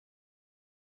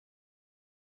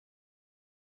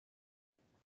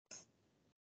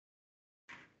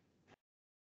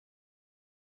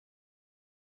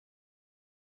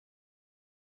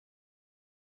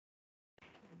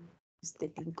Use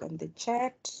the link on the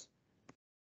chat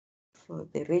for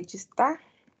the register.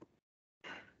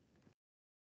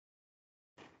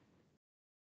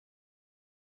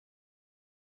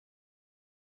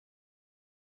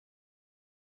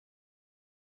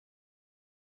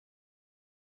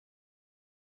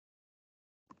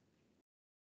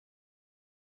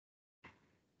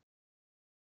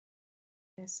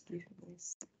 Just give me a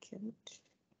second.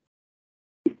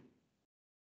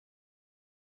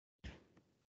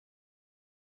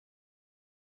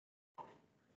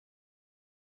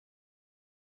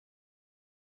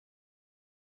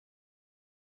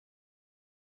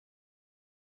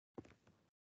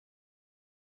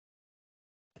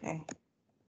 Okay.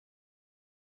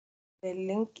 The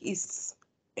link is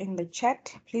in the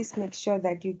chat. Please make sure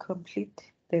that you complete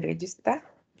the register,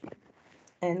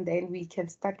 and then we can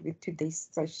start with today's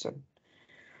session.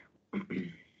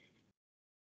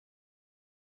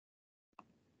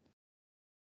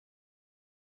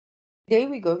 Today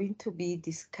we're going to be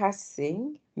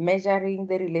discussing measuring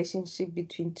the relationship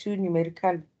between two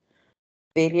numerical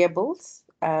variables,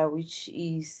 which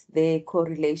is the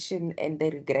correlation and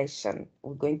the regression.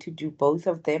 We're going to do both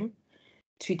of them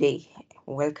today.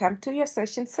 Welcome to your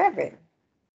session 7.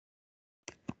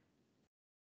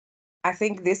 I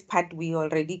think this part we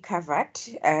already covered,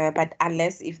 but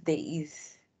unless if there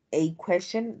is a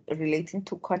question relating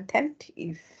to content,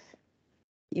 if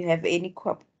you have any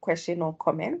question or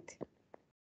comment.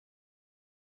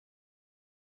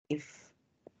 If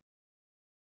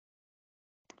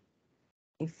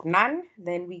none,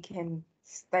 then we can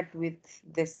start with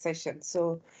the session.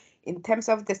 So in terms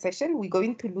of the session, we're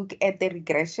going to look at the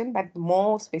regression, but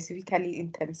more specifically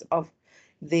in terms of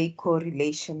the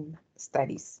correlation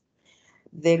studies.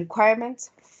 The requirements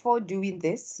for doing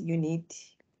this, you need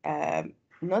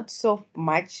not so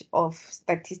much of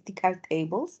statistical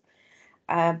tables,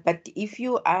 but if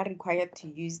you are required to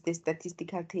use the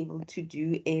statistical table to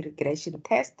do a regression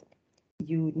test,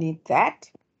 you need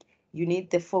that. You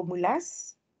need the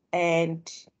formulas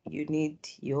and you need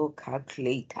your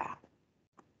calculator.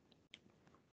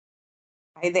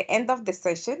 By the end of the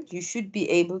session, you should be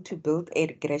able to build a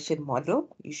regression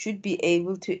model. You should be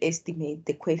able to estimate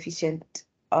the coefficient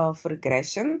of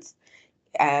regressions.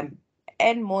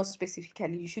 And more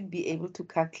specifically, you should be able to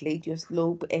calculate your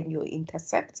slope and your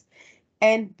intercept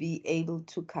and be able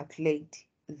to calculate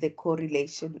the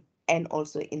correlation and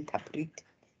also interpret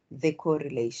the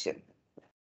correlation.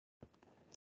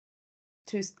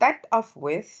 To start off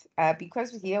with,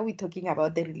 because here we're talking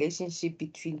about the relationship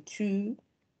between two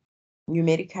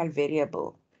numerical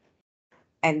variables,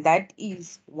 and that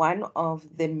is one of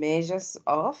the measures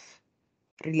of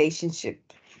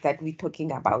relationship that we're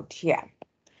talking about here.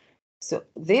 So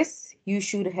this, you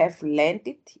should have learned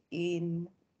it in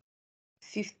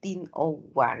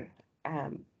 1501.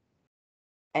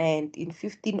 And in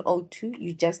 1502,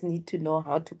 you just need to know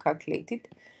how to calculate it,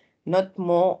 not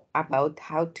more about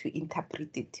how to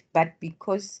interpret it. But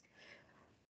because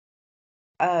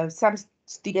some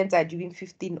students are doing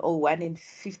 1501 and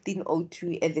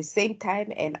 1502 at the same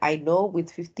time, and I know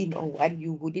with 1501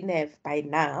 you wouldn't have by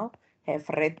now have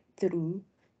read through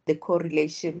the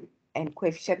correlation and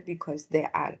coefficient because they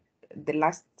are the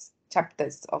last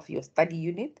chapters of your study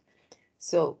unit.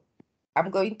 So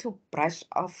I'm going to brush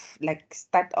off, like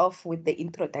start off with the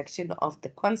introduction of the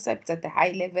concepts at the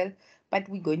high level, but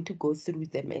we're going to go through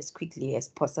them as quickly as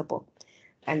possible.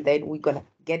 And then we're going to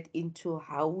get into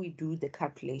how we do the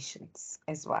calculations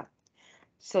as well.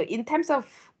 So in terms of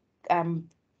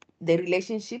the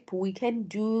relationship, we can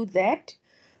do that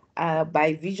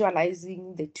by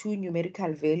visualizing the two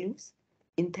numerical values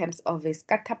in terms of a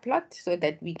scatter plot so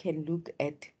that we can look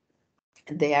at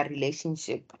their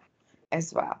relationship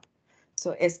as well.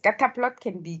 So a scatter plot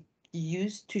can be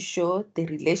used to show the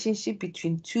relationship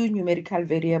between two numerical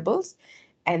variables,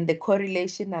 and the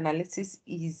correlation analysis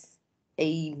is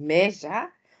a measure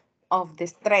of the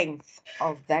strength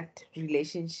of that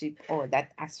relationship or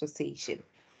that association.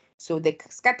 So the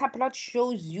scatter plot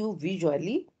shows you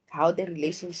visually how the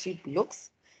relationship looks.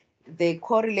 The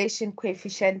correlation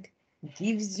coefficient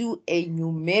gives you a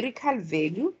numerical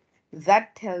value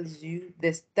that tells you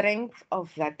the strength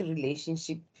of that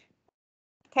relationship.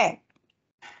 Okay.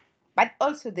 But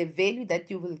also the value that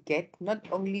you will get, not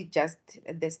only just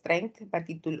the strength, but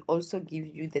it will also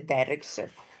give you the direction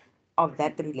of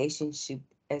that relationship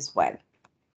as well.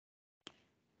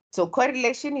 So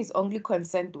correlation is only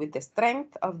concerned with the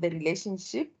strength of the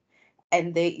relationship,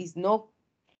 and there is no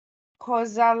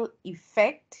causal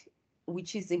effect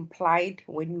which is implied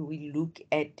when we look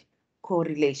at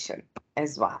correlation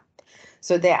as well.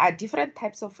 So there are different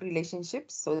types of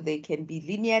relationships. So they can be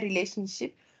linear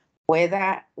relationship,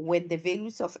 whether when the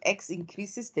values of x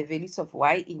increases, the values of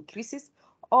y increases,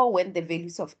 or when the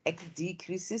values of x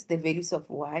decreases, the values of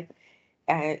y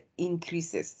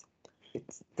increases.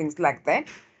 It's things like that.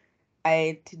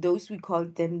 And those, we call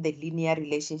them the linear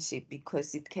relationship,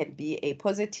 because it can be a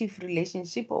positive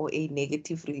relationship or a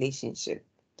negative relationship.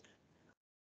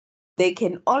 They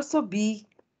can also be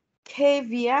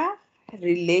caviar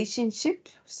relationship.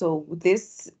 So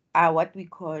this are what we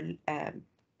call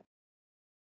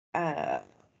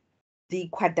the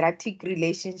quadratic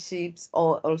relationships,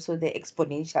 or also the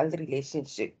exponential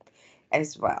relationship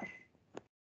as well.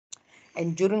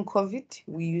 And during COVID,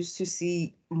 we used to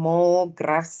see more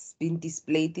graphs being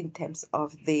displayed in terms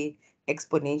of the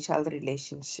exponential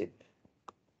relationship.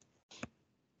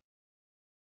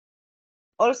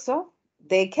 Also,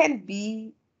 there can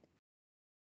be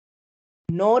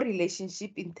no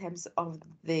relationship in terms of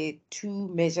the two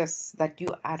measures that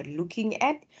you are looking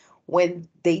at, when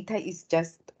data is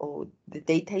just, or the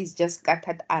data is just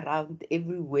scattered around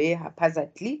everywhere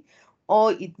haphazardly,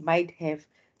 or it might have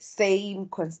same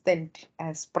constant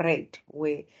spread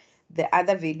where the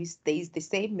other value stays the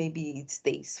same. Maybe it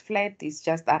stays flat, it's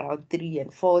just around 3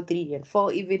 and 4, 3 and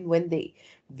 4. Even when the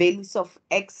values of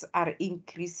x are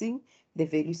increasing, the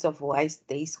values of y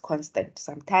stays constant.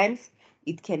 Sometimes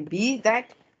it can be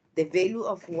that the value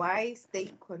of y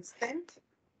stays constant,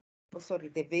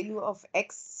 the value of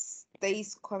x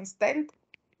stays constant,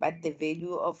 but the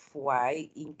value of y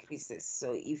increases.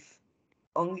 So if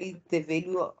only the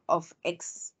value of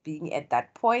x being at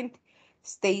that point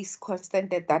stays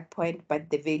constant at that point, but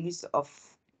the values of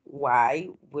y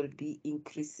will be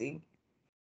increasing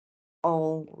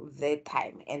all the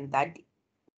time, and that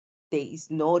there is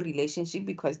no relationship,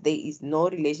 because there is no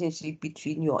relationship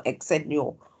between your x and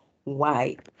your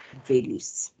y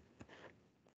values.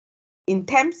 In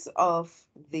terms of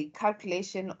the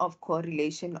calculation of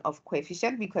correlation of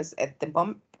coefficient, because at the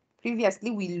moment,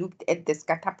 previously we looked at the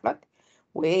scatter plot,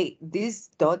 where these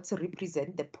dots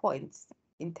represent the points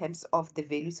in terms of the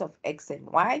values of x and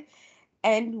y,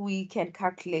 and we can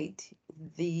calculate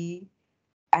the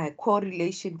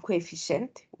correlation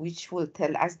coefficient, which will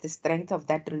tell us the strength of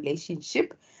that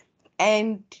relationship.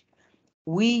 And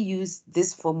we use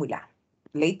this formula.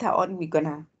 Later on, we're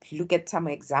gonna look at some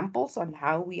examples on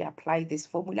how we apply this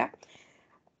formula.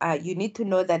 You need to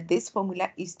know that this formula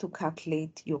is to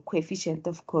calculate your coefficient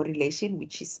of correlation,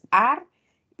 which is R.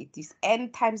 It is n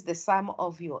times the sum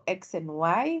of your x and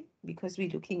y, because we're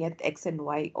looking at x and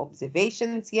y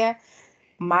observations here,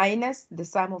 minus the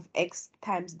sum of x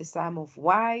times the sum of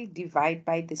y, divided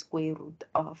by the square root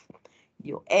of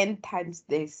your n times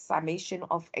the summation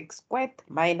of x squared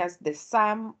minus the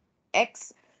sum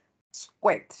x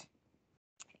squared.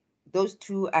 Those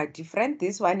two are different.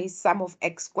 This one is sum of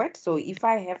x squared. So if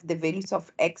I have the values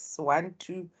of x, 1,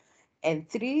 2, and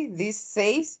 3, this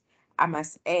says I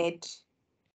must add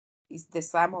is the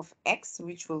sum of x,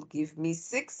 which will give me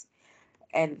 6.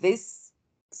 And this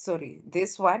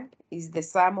one is the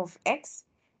sum of x,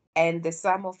 and the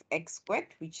sum of x squared,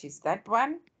 which is that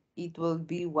one. It will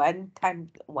be 1 times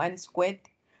 1 squared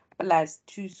plus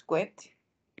 2 squared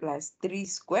plus 3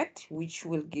 squared, which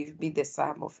will give me the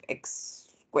sum of x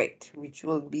squared, which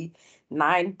will be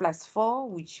 9 plus 4,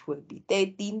 which will be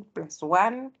 13 plus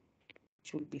 1,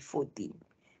 which will be 14.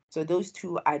 So those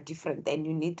two are different, and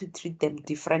you need to treat them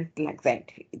different like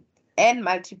that. N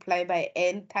multiplied by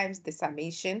n times the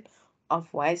summation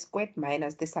of y squared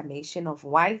minus the summation of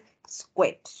y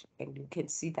squared. And you can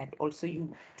see that also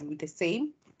you do the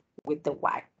same with the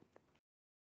y.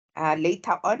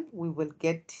 Later on, we will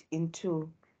get into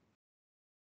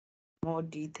more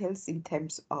details in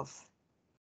terms of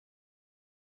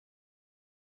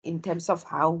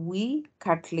how we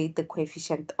calculate the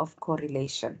coefficient of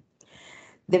correlation.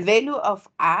 The value of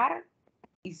R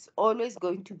is always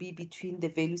going to be between the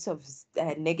values of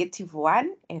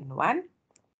 -1 and 1.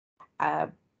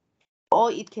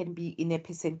 Or it can be in a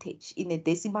percentage, in a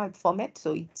decimal format.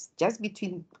 So it's just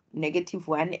between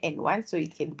 -1 and 1. So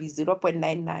it can be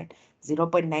 0.99,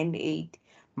 0.98,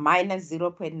 minus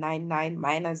 0.99,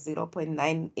 minus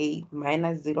 0.98,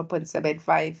 minus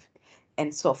 0.75,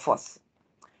 and so forth.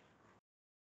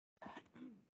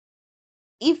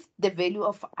 If the value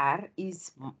of R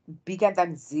is bigger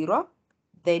than 0,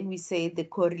 then we say the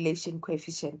correlation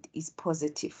coefficient is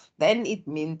positive. Then it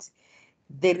means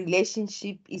the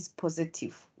relationship is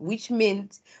positive, which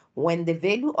means when the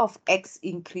value of x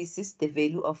increases, the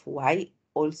value of y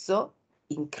also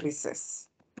increases.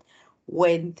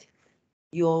 When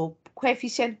your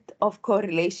coefficient of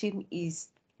correlation is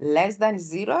less than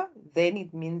 0, then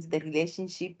it means the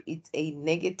relationship is a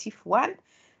 -1,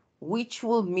 which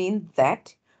will mean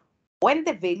that When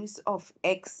the values of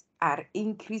X are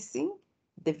increasing,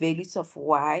 the values of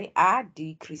Y are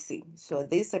decreasing. So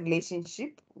this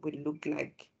relationship will look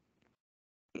like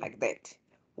that.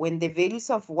 When the values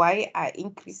of Y are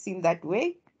increasing that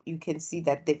way, you can see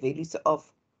that the values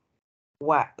of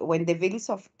Y, when the values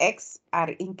of X are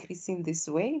increasing this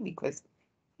way, because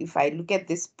if I look at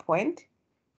this point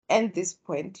and this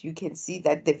point, you can see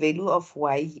that the value of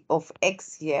Y of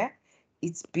X here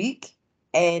is big,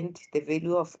 and the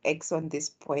value of X on this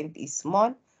point is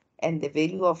small, and the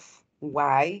value of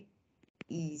Y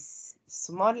is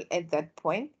small at that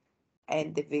point,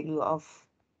 and the value of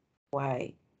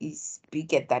Y is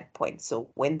big at that point. So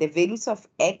when the values of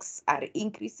X are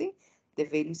increasing, the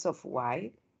values of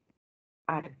Y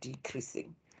are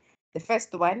decreasing. The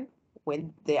first one,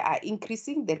 when they are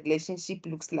increasing, the relationship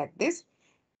looks like this.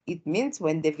 It means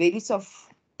when the values of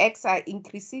X are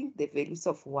increasing, the values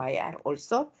of Y are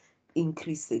also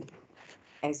increasing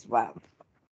as well.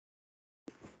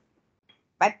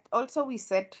 But also we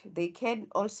said they can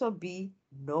also be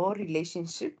no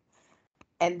relationship,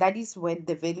 and that is when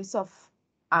the values of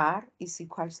R is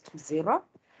equals to 0,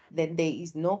 then there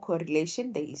is no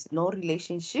correlation, there is no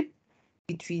relationship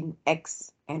between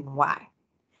X and Y.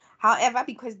 However,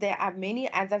 because there are many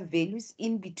other values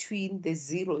in between the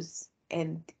zeros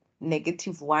and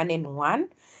 -1 and 1,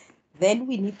 then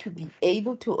we need to be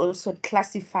able to also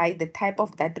classify the type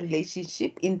of that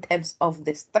relationship in terms of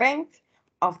the strength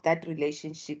of that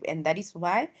relationship. And that is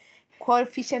why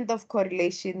coefficient of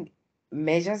correlation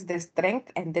measures the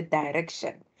strength and the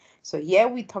direction. So here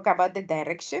we talk about the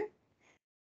direction.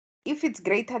 If it's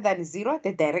greater than 0,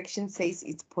 the direction says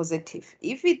it's positive.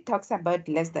 If it talks about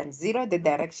less than 0, the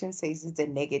direction says it's a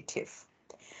negative.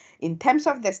 In terms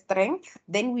of the strength,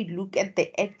 then we look at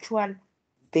the actual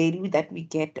value that we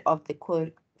get of the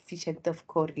coefficient of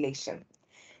correlation.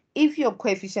 If your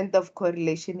coefficient of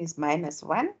correlation is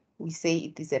 -1, we say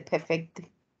it is a perfect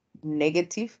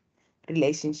negative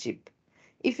relationship.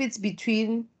 If it's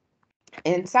between,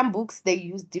 in some books, they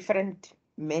use different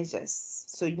measures.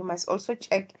 So you must also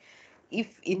check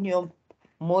if in your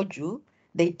module,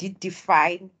 they did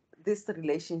define these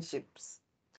relationships.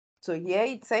 So here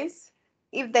it says,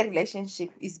 if the relationship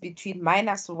is between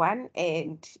 -1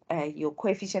 and your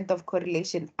coefficient of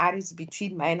correlation R is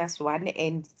between -1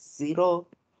 and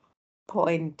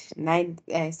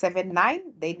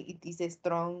 0.979, then it is a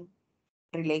strong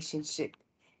relationship.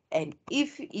 And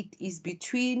if it is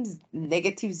between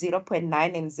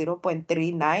 -0.9 and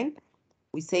 0.39,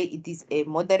 we say it is a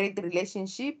moderate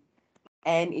relationship.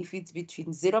 And if it's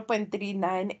between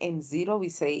 0.39 and 0, we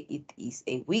say it is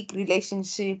a weak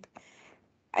relationship.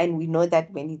 And we know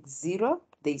that when it's 0,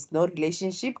 there is no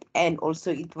relationship, and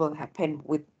also it will happen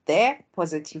with their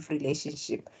positive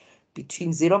relationship.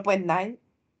 Between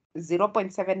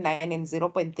 0.79 and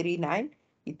 0.39,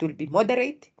 it will be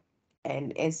moderate,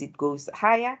 and as it goes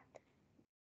higher,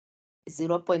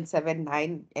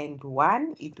 0.79 and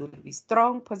 1, it will be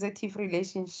strong positive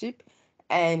relationship,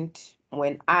 and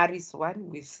when R is 1,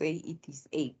 we say it is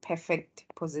a perfect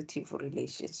positive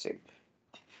relationship.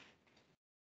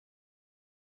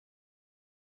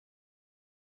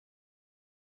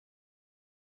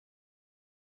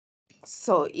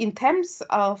 So in terms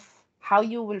of how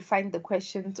you will find the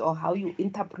questions or how you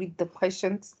interpret the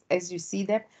questions as you see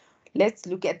them, let's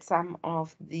look at some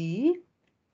of the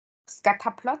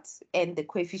scatter plots and the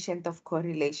coefficient of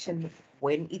correlation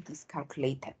when it is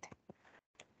calculated.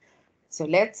 So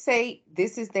let's say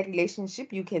this is the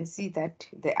relationship. You can see that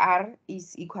the R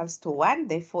is equals to 1.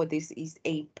 Therefore, this is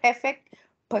a perfect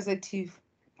positive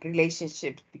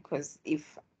relationship, because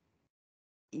if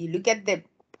you look at the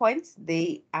points,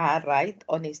 they are right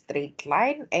on a straight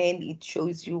line, and it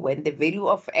shows you when the value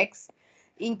of X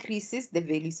increases, the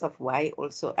values of Y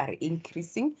also are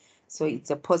increasing. So it's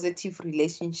a positive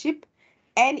relationship,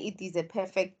 and it is a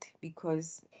perfect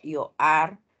because your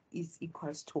R is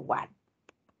equals to 1.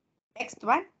 Next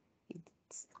one,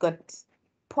 it's got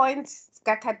points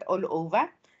scattered all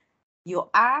over.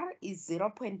 Your R is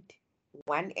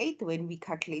 0.18 when we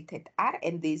calculated R,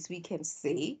 and this we can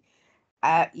say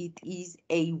it is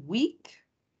a weak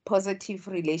positive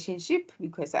relationship,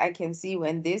 because I can see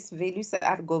when these values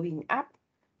are going up,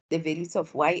 the values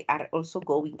of Y are also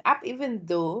going up, even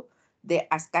though they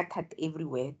are scattered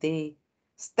everywhere. The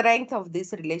strength of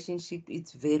this relationship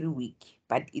is very weak,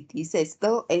 but it is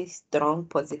still a strong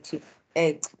positive.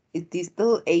 It is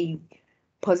still a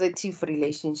positive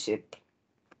relationship.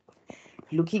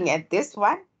 Looking at this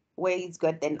one, where it's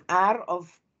got an R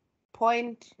of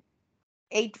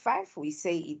 0.85, we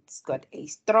say it's got a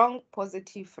strong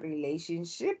positive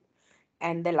relationship.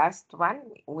 And the last one,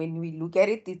 when we look at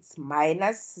it, it's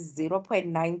minus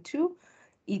 0.92.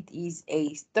 It is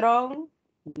a strong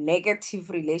negative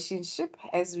relationship,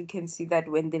 as we can see that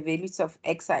when the values of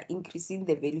x are increasing,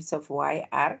 the values of y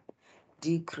are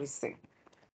decreasing.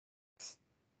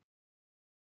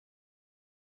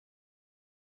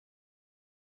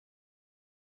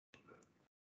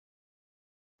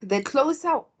 The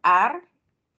closer r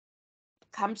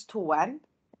comes to 1,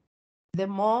 the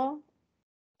more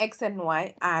x and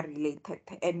y are related,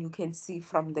 and you can see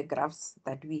from the graphs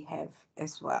that we have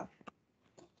as well.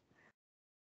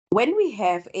 When we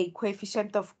have a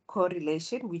coefficient of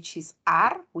correlation, which is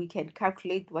r, we can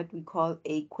calculate what we call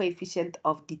a coefficient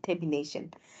of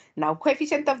determination. Now,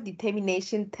 coefficient of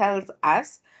determination tells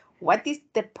us what is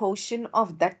the portion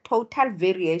of that total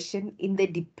variation in the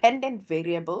dependent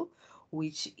variable,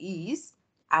 which is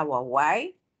our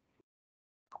y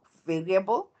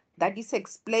variable, that is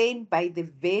explained by the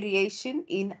variation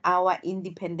in our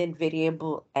independent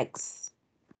variable x.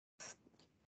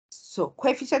 So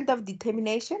coefficient of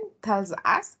determination tells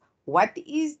us what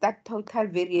is that total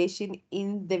variation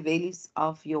in the values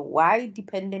of your y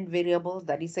dependent variable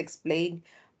that is explained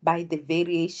by the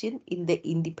variation in the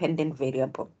independent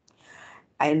variable.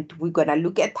 And we're going to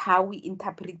look at how we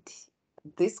interpret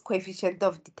this coefficient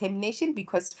of determination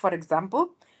because, for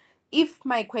example, if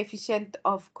my coefficient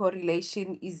of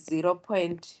correlation is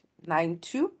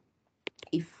 0.92,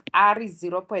 if r is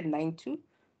 0.92,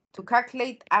 to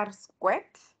calculate r squared,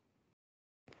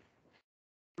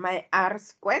 my r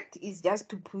squared is just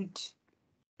to put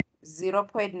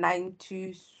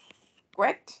 0.92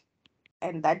 squared,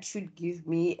 and that should give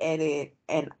me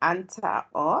an answer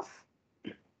of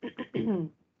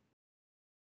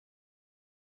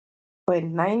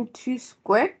 0.92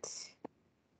 squared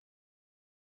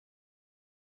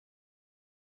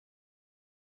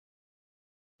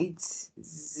it's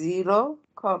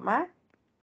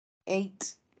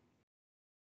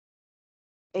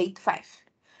 0.885.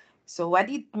 So what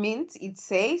it means, it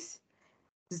says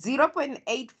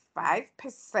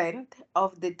 0.85%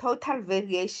 of the total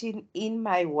variation in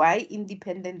my y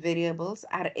independent variables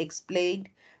are explained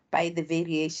by the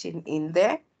variation in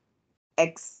the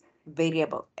x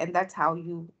variable. And that's how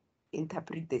you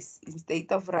interpret this.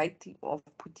 Instead of writing or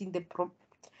putting the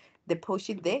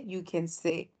portion there, you can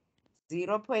say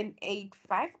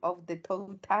 0.85 of the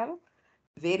total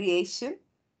variation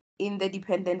in the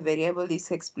dependent variable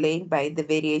is explained by the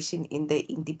variation in the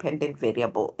independent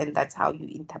variable. And that's how you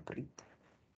interpret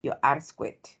your r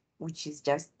squared, which is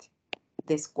just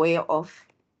the square of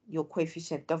your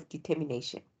coefficient of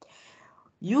determination.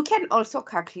 You can also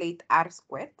calculate r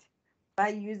squared by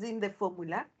using the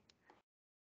formula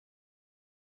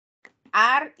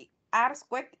r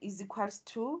squared is equals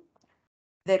to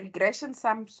the regression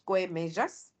sum square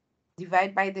measures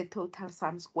divided by the total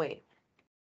sum square,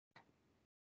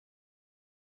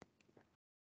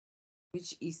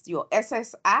 which is your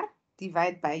SSR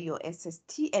divided by your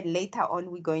SST, and later on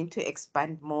we're going to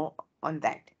expand more on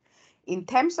that. In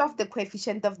terms of the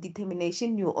coefficient of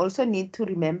determination, you also need to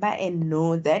remember and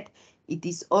know that it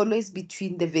is always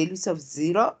between the values of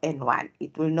 0 and 1.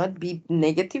 It will not be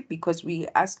negative because we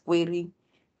are squaring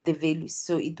the values.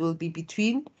 So it will be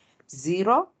between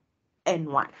 0 and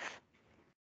 1.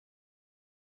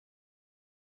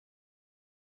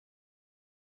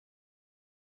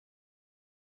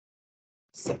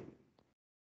 So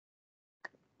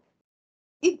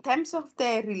in terms of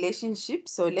the relationship,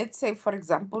 so let's say, for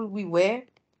example, we were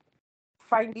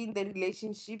finding the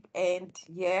relationship, and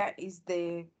here is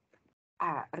the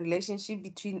relationship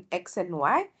between x and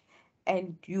y.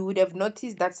 And you would have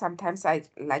noticed that sometimes I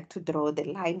like to draw the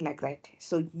line like that.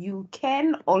 So you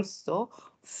can also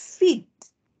fit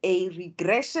a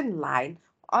regression line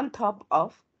on top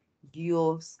of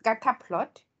your scatter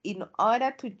plot in order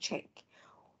to check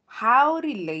how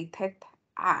related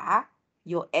are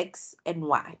your x and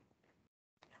y.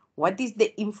 What is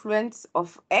the influence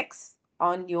of x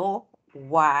on your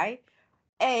y?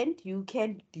 And you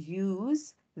can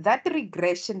use that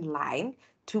regression line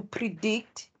to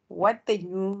predict what the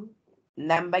new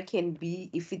number can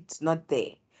be if it's not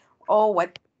there, or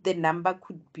what the number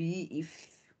could be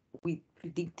if we're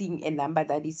predicting a number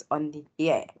that is on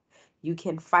here. You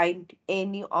can find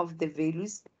any of the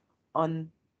values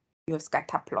on your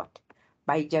scatter plot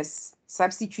by just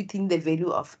substituting the value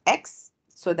of x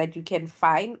so that you can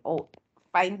find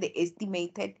the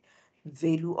estimated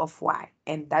value of y,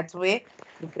 and that's where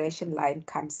regression line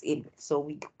comes in. So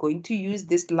we're going to use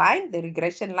this line, the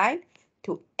regression line,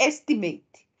 to estimate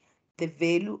the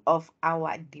value of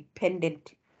our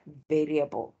dependent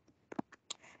variable.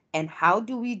 And how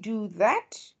do we do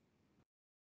that?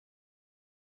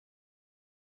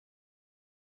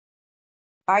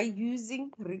 by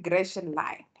using regression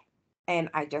line. And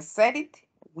I just said it,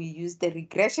 we use the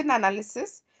regression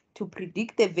analysis to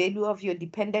predict the value of your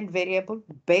dependent variable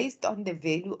based on the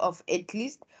value of at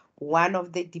least one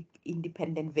of the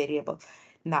independent variables.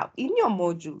 Now, in your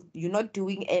module, you're not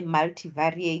doing a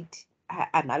multivariate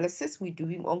analysis. We're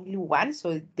doing only one,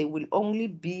 so there will only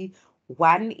be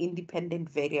one independent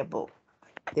variable.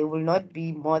 There will not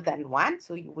be more than one,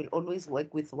 so you will always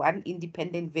work with one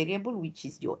independent variable, which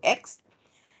is your x.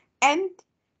 And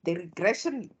the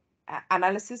regression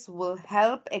analysis will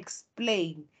help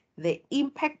explain the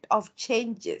impact of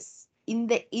changes in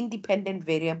the independent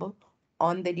variable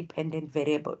on the dependent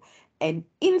variable. And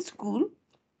in school,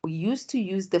 we used to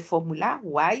use the formula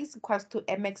y is equals to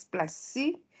mx plus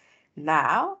c.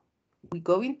 Now, we're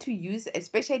going to use,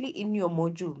 especially in your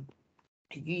module,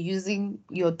 you're using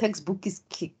your textbook is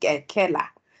Keller,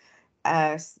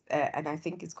 and I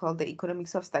think it's called the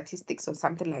Economics of Statistics or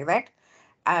something like that.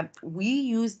 We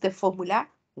use the formula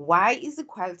y is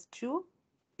equals to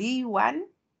b1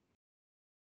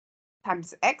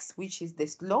 times x, which is the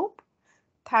slope,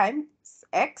 times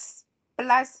x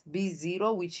plus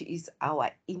b0, which is our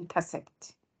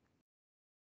intercept.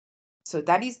 So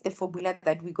that is the formula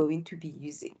that we're going to be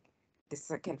using, the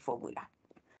second formula.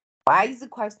 Y is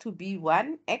equals to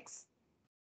b1 x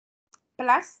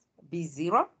plus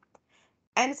b0,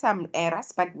 and some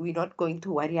errors, but we're not going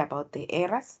to worry about the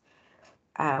errors.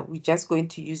 We're just going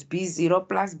to use b0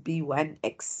 plus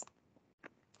b1x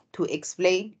to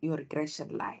explain your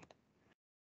regression line.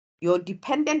 Your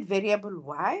dependent variable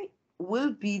y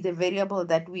will be the variable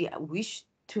that we wish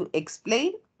to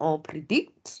explain or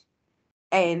predict,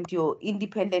 and your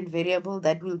independent variable,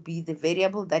 that will be the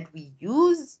variable that we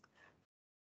use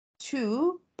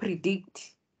to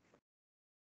predict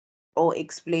or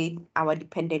explain our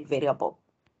dependent variable.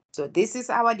 So this is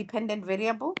our dependent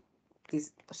variable.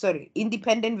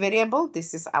 Independent variable.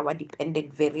 This is our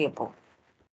dependent variable.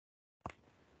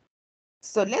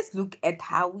 So let's look at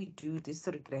how we do this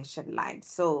regression line.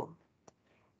 So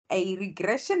a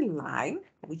regression line,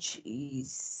 which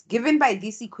is given by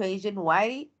this equation,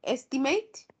 y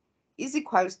estimate is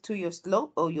equals to your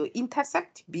slope or your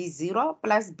intercept, b0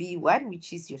 plus b1,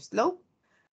 which is your slope,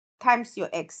 times your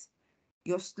x.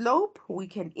 Your slope, we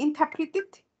can interpret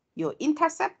it. Your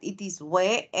intercept, it is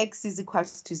where x is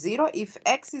equals to 0. If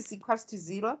x is equals to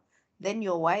 0, then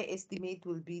your y estimate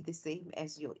will be the same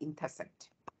as your intercept.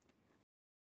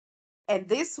 And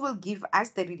this will give us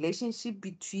the relationship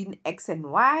between x and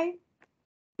y,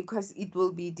 because it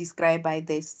will be described by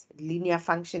this linear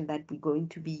function that we're going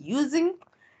to be using.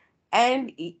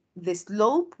 And the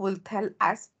slope will tell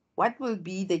us what will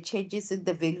be the changes in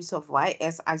the values of y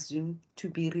as assumed to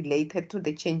be related to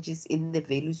the changes in the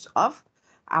values of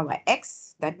our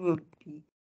x. That will be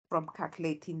from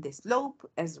calculating the slope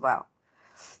as well.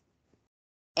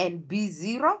 And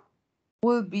b0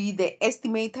 will be the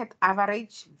estimated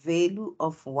average value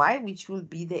of y, which will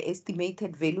be the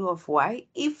estimated value of y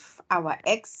if our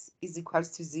x is equals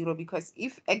to 0, because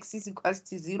if x is equals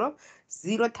to 0,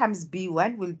 0 times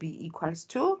b1 will be equals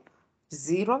to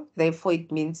 0. Therefore,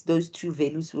 it means those two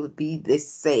values will be the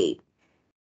same.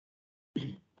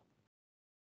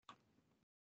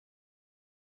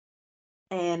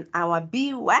 And our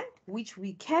b1, which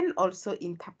we can also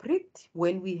interpret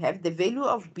when we have the value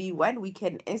of b1, we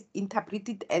can interpret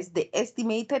it as the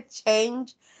estimated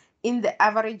change in the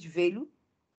average value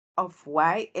of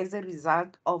y as a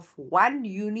result of 1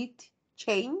 unit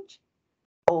change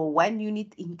or 1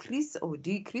 unit increase or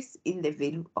decrease in the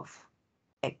value of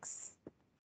x.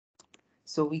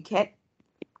 So we can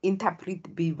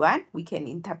interpret b1, we can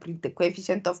interpret the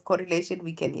coefficient of correlation,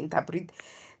 we can interpret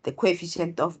the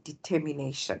coefficient of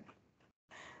determination.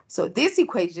 So this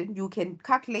equation, you can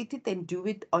calculate it and do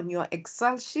it on your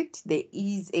Excel sheet. There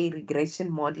is a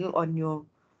regression model on your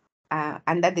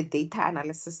under the data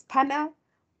analysis panel,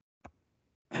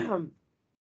 and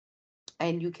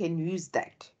you can use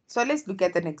that. So let's look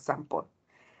at an example.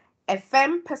 A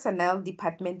firm personnel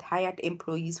department hired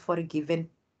employees for a given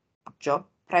job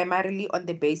primarily on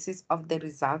the basis of the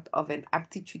result of an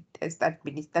aptitude test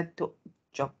administered to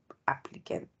job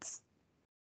applicants.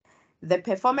 The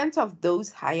performance of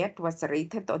those hired was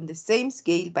rated on the same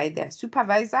scale by their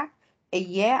supervisor a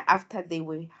year after they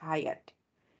were hired.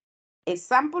 A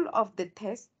sample of the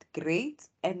test grades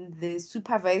and the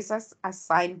supervisor's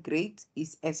assigned grades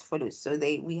is as follows. So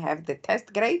we have the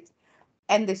test grade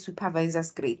and the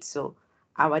supervisor's grade. So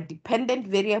our dependent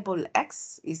variable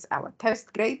x is our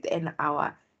test grade, and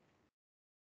our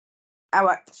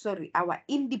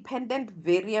independent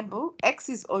variable x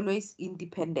is always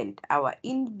independent. Our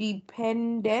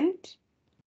independent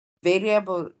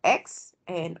variable x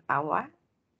and our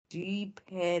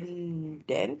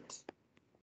dependent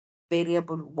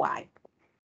variable y.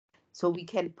 So we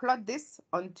can plot this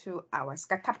onto our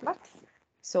scatter plot.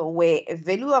 So where a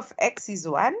value of x is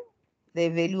 1, the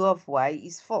value of y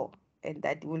is 4, and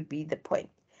that will be the point.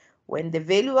 When the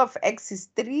value of x is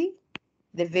 3,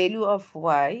 the value of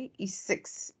y is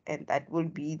 6, and that will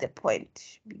be the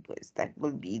point, because that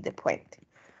will be the point.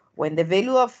 When the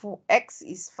value of x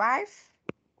is 5,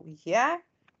 we here,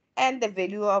 and the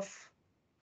value of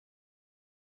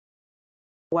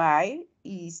y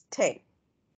is 10,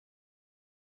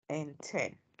 and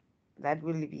 10. That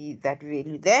will be that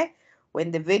value there.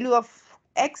 When the value of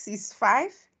x is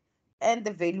 5, and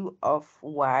the value of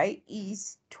y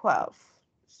is 12.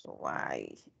 So y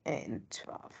and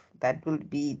 12. That will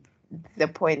be the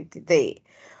point there.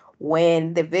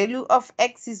 When the value of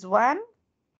x is 1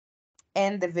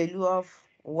 and the value of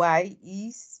y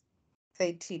is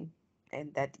 13,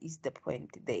 and that is the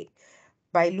point there.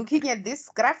 By looking at this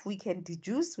graph, we can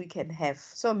deduce, we can have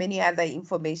so many other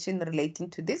information relating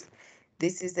to this.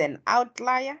 This is an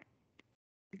outlier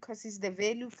because it's the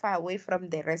value far away from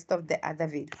the rest of the other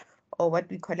value, or what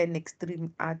we call an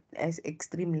extreme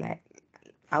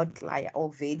outlier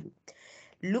or value.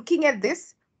 Looking at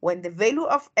this, when the value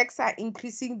of x are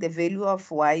increasing, the value of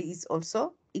y is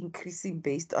also increasing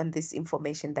based on this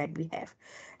information that we have.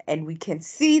 And we can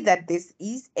see that this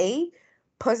is a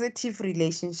positive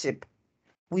relationship.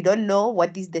 We don't know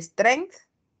what is the strength,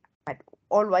 but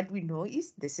all what we know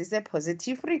is this is a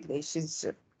positive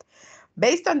relationship.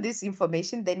 Based on this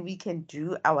information, then we can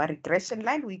do our regression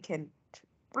line. We can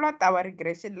plot our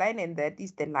regression line, and that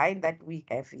is the line that we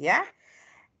have here.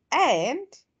 And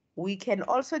we can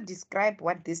also describe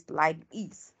what this line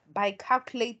is by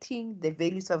calculating the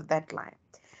values of that line.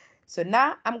 So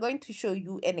now I'm going to show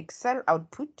you an Excel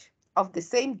output of the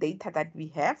same data that we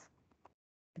have,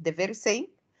 the very same,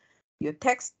 your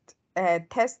test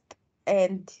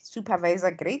and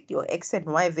supervisor grade, your X and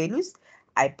Y values.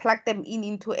 I plug them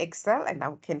into Excel, and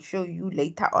I can show you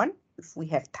later on if we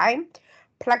have time.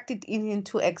 Plugged it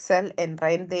into Excel and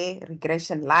ran the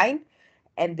regression line,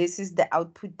 and this is the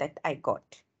output that I got.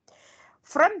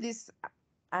 From this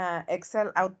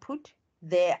Excel output,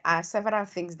 there are several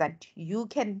things that you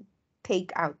can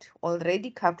take out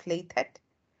already calculated.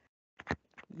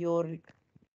 Your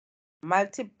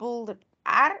multiple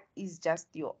R is just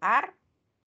your R.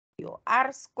 Your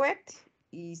R squared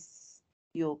is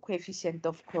your coefficient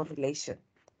of correlation.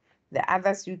 The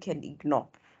others you can ignore.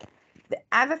 The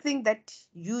other thing that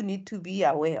you need to be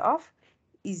aware of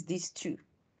is these two.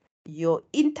 Your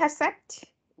intercept,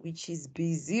 which is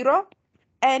B0,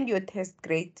 and your test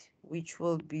grade, which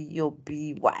will be your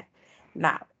B1.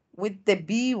 Now, with the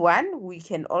B1, we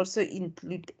can also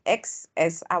include X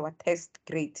as our test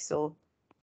grade. So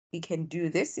we can do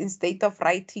this. Instead of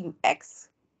writing X,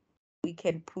 we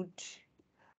can put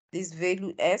this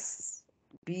value as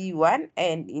B1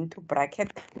 and into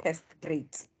bracket test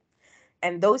grades.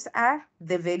 And those are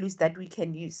the values that we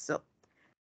can use. So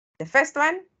the first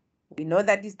one, we know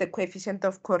that is the coefficient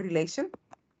of correlation,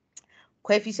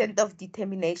 coefficient of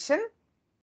determination,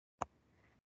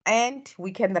 and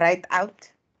we can write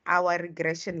out our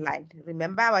regression line.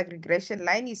 Remember, our regression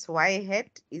line is y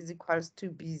hat is equals to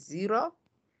B0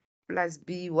 plus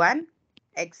B1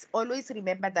 X. Always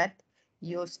remember that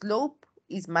your slope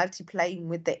is multiplying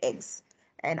with the X,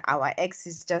 and our X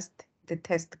is just the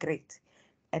test grade.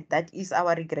 And that is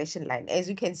our regression line. As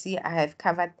you can see, I have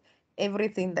covered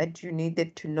everything that you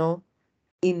needed to know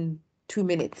in 2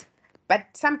 minutes. But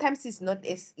sometimes it's not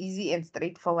as easy and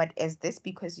straightforward as this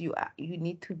because you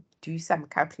need to do some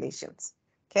calculations.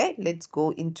 Okay, let's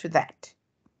go into that.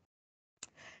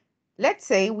 Let's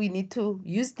say we need to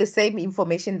use the same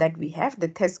information that we have, the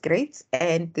test grades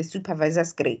and the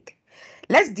supervisor's grade.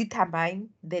 Let's determine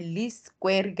the least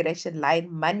square regression line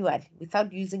manually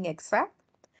without using Excel,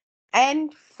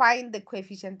 and find the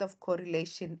coefficient of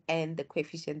correlation and the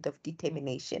coefficient of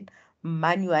determination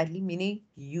manually, meaning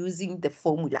using the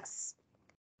formulas.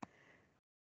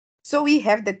 So we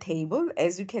have the table.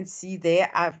 As you can see,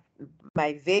 there are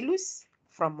my values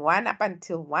from 1 up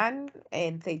until 1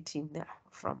 and 13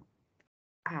 from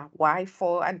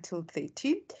y4 until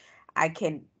 13. I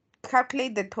can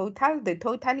calculate the total. The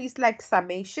total is like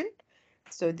summation.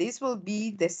 So this will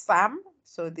be the sum.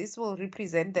 So this will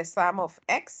represent the sum of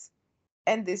x,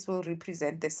 and this will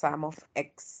represent the sum of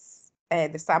x,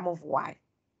 the sum of y.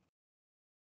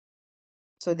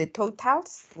 So the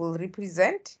totals will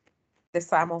represent the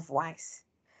sum of y's.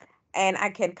 And I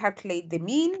can calculate the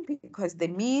mean, because the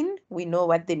mean, we know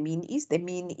what the mean is. The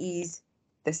mean is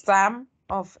the sum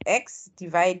of x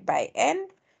divided by n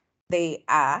they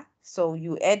are, so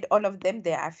you add all of them,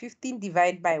 there are 15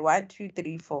 divided by 1, 2,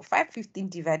 3, 4, 5. 15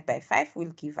 divided by 5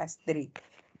 will give us 3.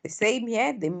 The same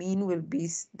here, the mean will be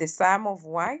the sum of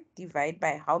y divided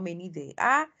by how many they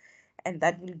are, and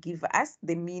that will give us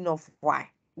the mean of y,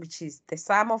 which is the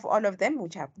sum of all of them,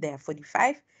 which are there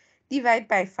 45, divided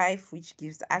by 5, which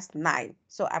gives us 9.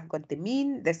 So I've got the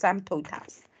mean, the sum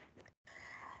totals.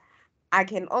 I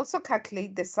can also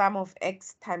calculate the sum of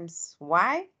x times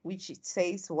y, which it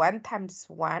says 1 times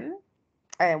 1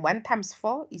 times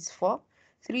 4 is 4,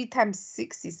 3 times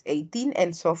 6 is 18,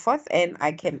 and so forth. And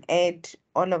I can add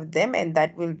all of them, and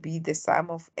that will be the sum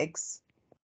of x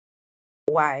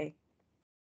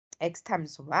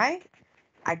times y.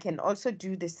 I can also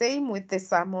do the same with the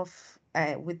sum of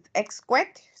with x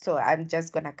squared. So I'm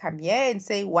just gonna come here and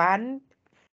say 1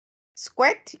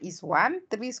 squared is 1,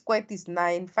 3 squared is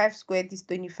 9, 5 squared is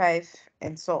 25,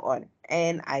 and so on.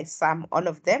 And I sum all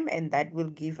of them, and that will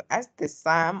give us the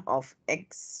sum of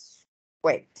x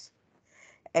squared.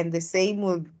 And the same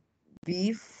will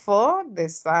be for the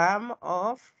sum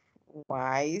of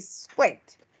y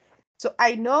squared. So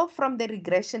I know from the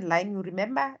regression line, you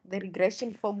remember the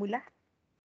regression formula?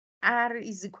 R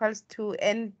is equals to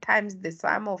n times the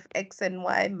sum of x and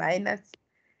y minus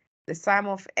the sum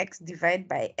of x divided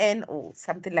by n, or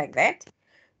something like that.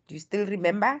 Do you still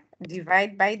remember?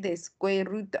 Divide by the square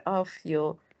root of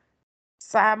your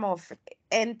sum of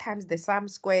n times the sum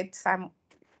squared, sum,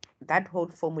 that whole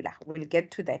formula. We'll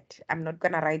get to that. I'm not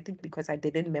going to write it because I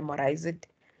didn't memorize it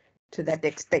to that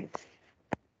extent.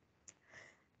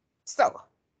 So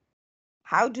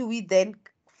how do we then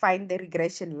find the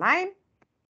regression line?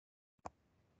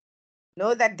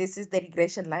 Know that this is the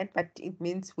regression line, but it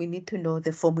means we need to know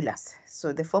the formulas.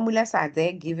 So the formulas are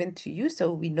there given to you.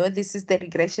 So we know this is the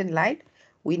regression line.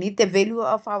 We need the value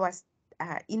of our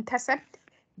intercept,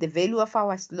 the value of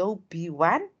our slope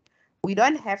B1. We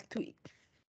don't have to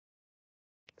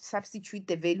substitute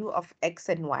the value of x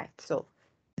and y. So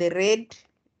the red,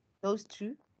 those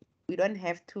two, we don't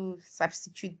have to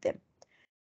substitute them.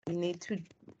 We need to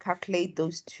calculate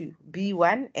those two,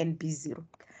 B1 and B0.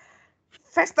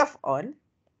 First of all,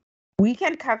 we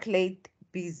can calculate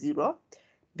B0.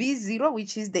 B0,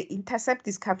 which is the intercept,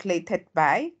 is calculated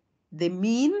by the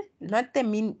mean, not the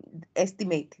mean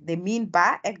estimate, the mean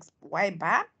bar, x, y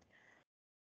bar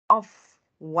of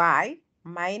y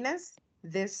minus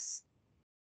this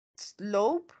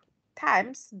slope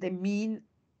times the mean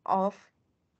of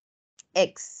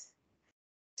x.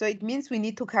 So it means we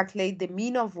need to calculate the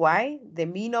mean of y, the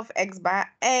mean of x bar,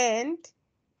 and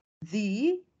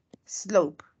the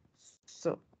slope.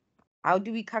 So how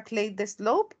do we calculate the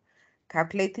slope?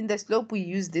 Calculating the slope, we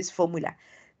use this formula.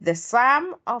 The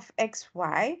sum of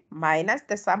xy minus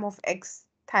the sum of x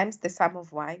times the sum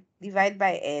of y divided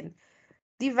by n.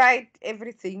 Divide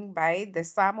everything by the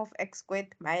sum of x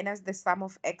squared minus the sum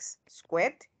of x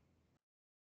squared.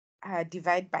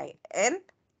 Divide by n.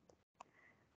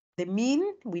 The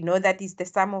mean, we know that is the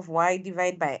sum of y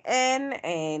divided by n,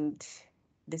 and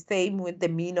the same with the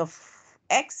mean of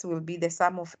x will be the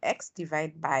sum of x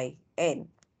divided by n.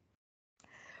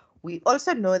 We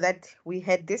also know that we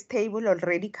had this table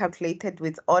already calculated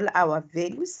with all our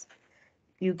values.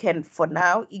 You can, for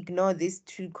now, ignore these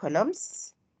two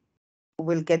columns.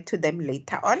 We'll get to them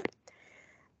later on.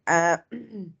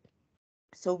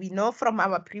 So we know from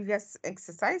our previous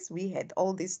exercise, we had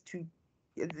all these three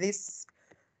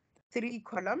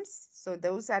columns. So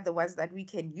those are the ones that we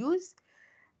can use.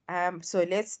 So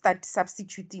let's start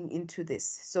substituting into this.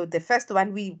 So the first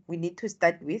one we need to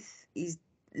start with is,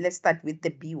 let's start with the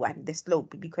B1, the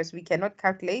slope, because we cannot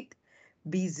calculate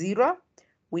B0.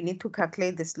 We need to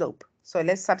calculate the slope. So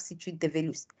let's substitute the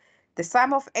values. The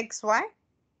sum of xy,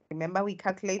 remember we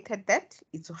calculated that,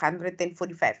 it's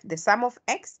 145. The sum of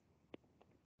x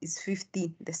is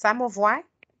 15. The sum of y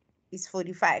is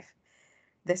 45.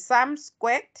 The sum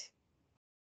squared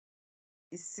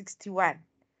is 61.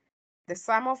 The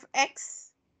sum of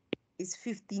x is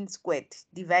 15 squared.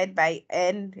 Divide by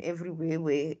n everywhere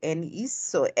where n is.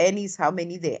 So n is how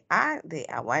many there are? There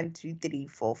are 1, 2, 3,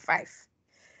 4, 5.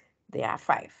 There are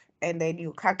 5. And then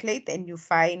you calculate and you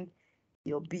find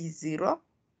your B0.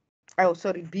 Oh,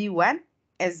 sorry, B1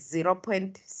 as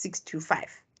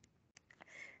 0.625.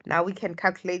 Now we can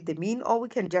calculate the mean, or we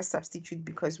can just substitute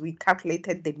because we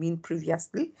calculated the mean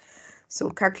previously. So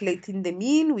calculating the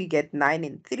mean, we get 9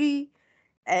 and 3.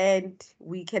 And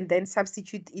we can then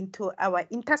substitute into our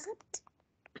intercept.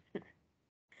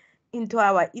 Into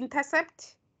our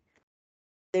intercept,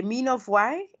 the mean of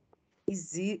y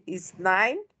is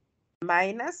 9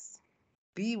 minus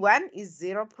B1 is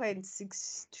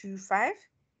 0.625.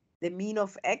 The mean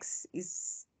of x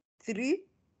is 3.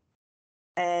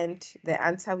 And the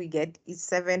answer we get is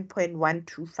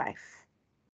 7.125.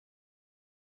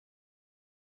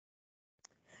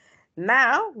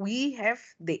 Now we have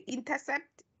the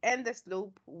intercept and the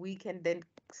slope. We can then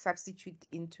substitute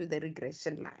into the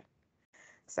regression line.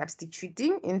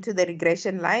 Substituting into the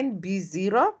regression line,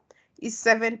 B0 is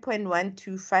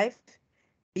 7.125,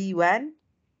 B1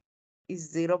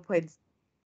 is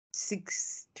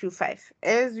 0.625.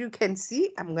 As you can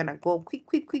see, I'm gonna go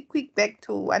quick back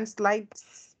to one slide.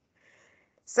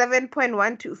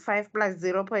 7.125 plus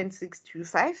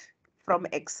 0.625 from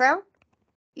Excel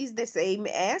is the same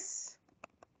as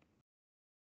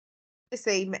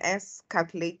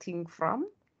calculating from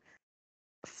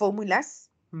formulas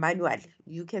manually.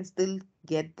 You can still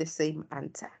get the same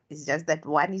answer. It's just that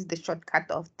one is the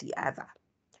shortcut of the other.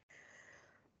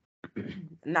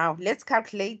 Now let's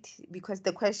calculate, because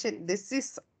the question, this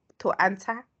is to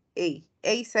answer A.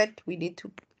 A said we need to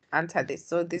answer this.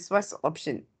 So this was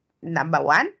option number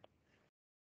 1,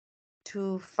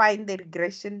 to find the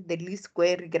regression, the least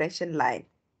square regression line.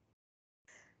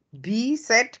 B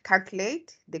said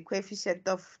calculate the coefficient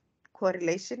of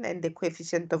correlation and the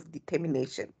coefficient of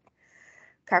determination.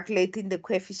 Calculating the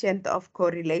coefficient of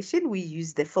correlation, we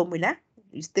use the formula.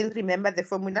 You still remember the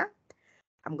formula?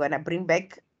 I'm going to bring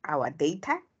back our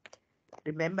data.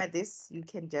 Remember this, you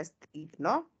can just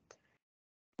ignore.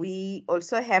 We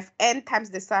also have n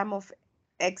times the sum of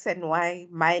x and y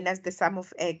minus the sum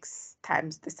of x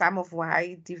times the sum of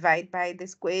y divided by the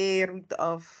square root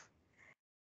of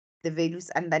the values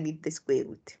underneath the square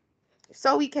root.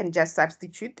 So we can just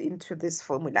substitute into this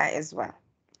formula as well.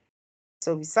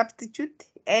 So we substitute,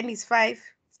 n is 5,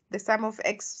 the sum of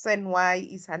x and y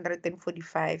is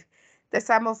 145, the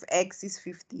sum of x is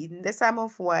 15, the sum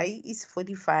of y is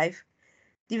 45,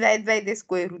 divided by the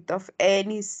square root of n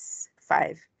is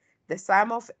 5. The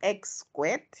sum of x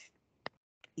squared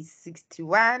is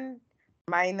 61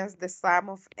 minus the sum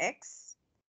of x.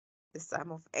 The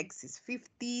sum of x is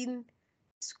 15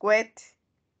 squared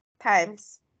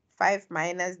times 5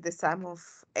 minus the sum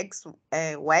of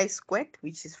y squared,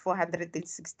 which is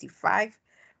 465,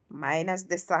 minus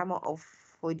the sum of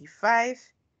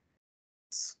 45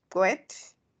 squared,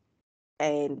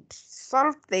 and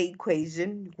solve the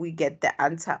equation. We get the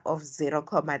answer of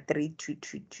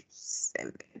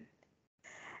 0.3227.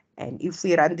 And if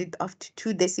we round it off to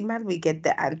 2 decimal, we get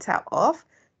the answer of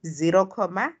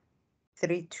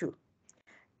 0.32.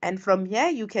 And from here,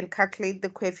 you can calculate the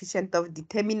coefficient of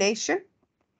determination.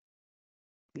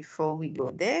 Before we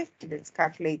go there, let's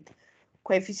calculate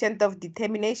coefficient of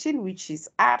determination, which is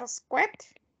r squared,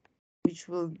 which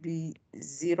will be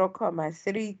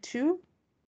 0.32.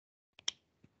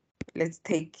 Let's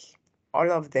take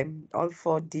all of them, all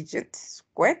 4 digits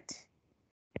squared,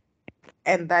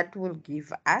 and that will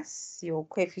give us your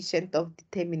coefficient of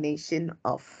determination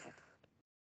of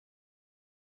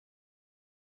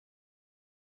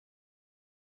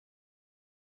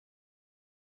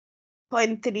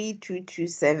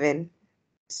 0.3227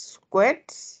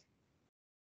 squared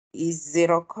is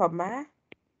 0.10,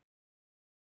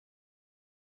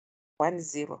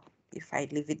 if I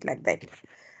leave it like that.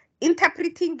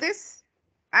 Interpreting this,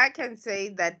 I can say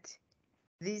that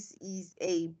this is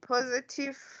a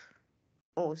positive,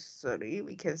 we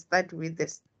can start with the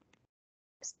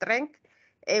strength,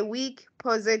 a weak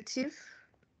positive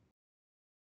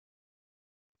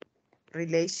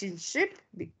relationship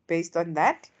based on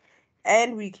that.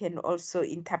 And we can also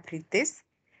interpret this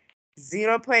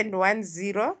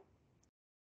 0.10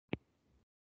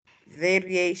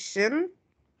 variation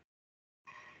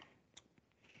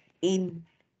in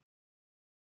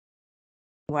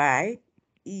y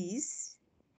is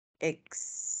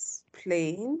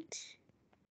explained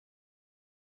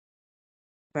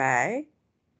by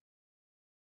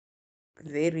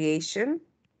variation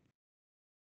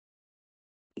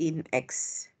in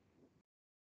x.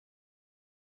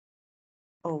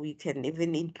 Or we can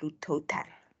even include total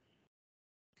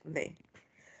there.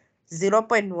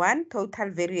 0.1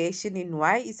 total variation in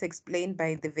y is explained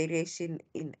by the variation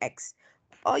in x.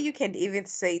 Or you can even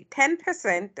say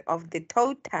 10% of the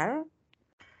total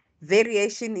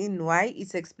variation in y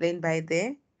is explained by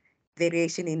the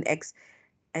variation in x.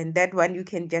 And that one, you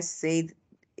can just say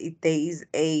there is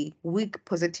a weak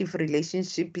positive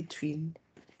relationship between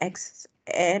x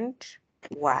and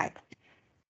y.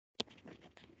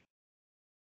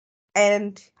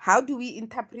 And how do we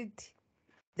interpret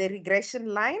the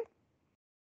regression line?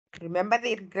 Remember,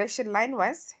 the regression line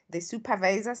was the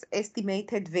supervisor's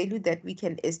estimated value that we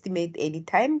can estimate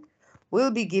anytime will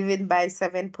be given by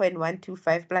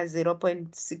 7.125 plus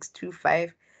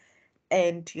 0.625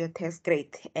 and your test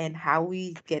grade. And how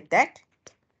we get that?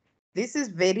 This is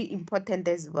very important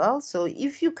as well. So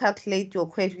if you calculate your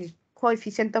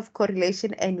coefficient of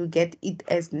correlation and you get it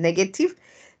as negative,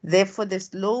 therefore the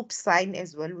slope sign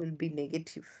as well will be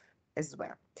negative as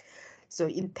well. So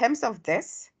in terms of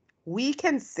this, we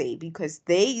can say, because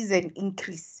there is an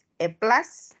increase, a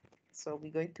plus, so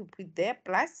we're going to put there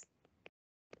plus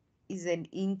is an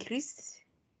increase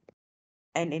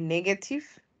and a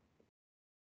negative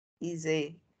is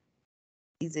a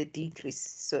decrease.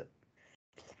 So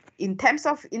in terms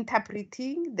of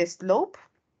interpreting the slope,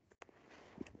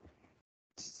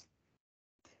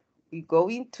 we're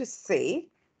going to say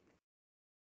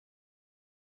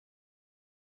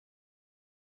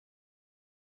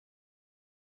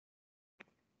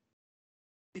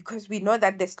because we know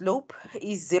that the slope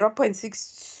is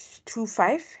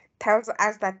 0.625, tells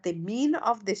us that the mean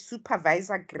of the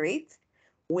supervisor grade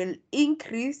will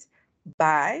increase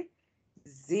by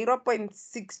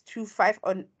 0.625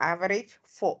 on average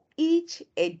for each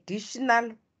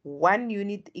additional 1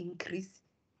 unit increase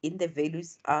in the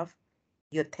values of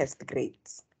your test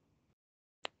grades.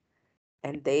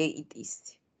 And there it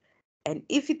is. And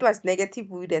if it was negative,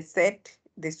 we would have said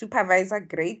the supervisor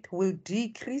grade will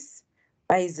decrease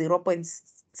by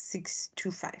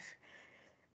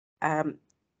 0.625.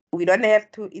 We don't have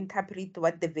to interpret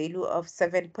what the value of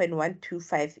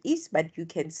 7.125 is, but you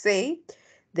can say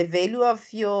the value of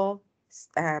your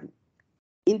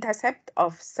intercept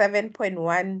of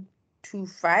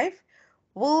 7.125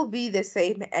 will be the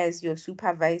same as your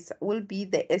supervisor, will be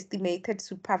the estimated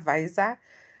supervisor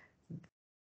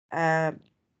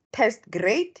test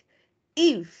grade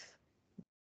if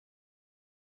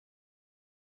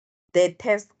the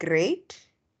test grade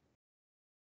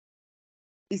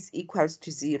is equals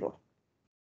to 0.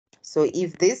 So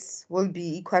if this will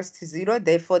be equals to 0,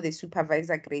 therefore the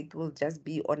supervisor grade will just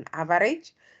be on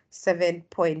average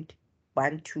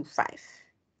 7.125.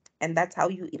 And that's how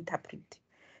you interpret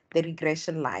the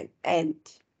regression line and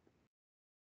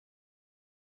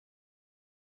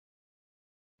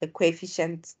the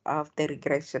coefficients of the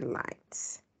regression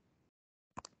lines.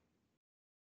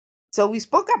 So we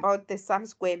spoke about the sum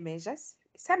square measures.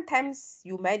 Sometimes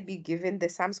you might be given the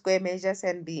sum square measures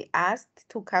and be asked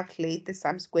to calculate the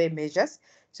sum square measures.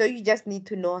 So you just need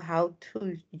to know how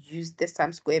to use the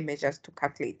sum square measures to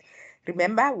calculate.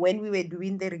 Remember when we were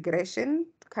doing the regression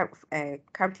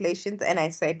calculations and I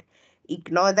said,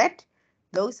 ignore that.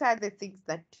 Those are the things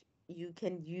that you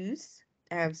can use.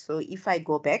 So if I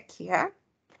go back here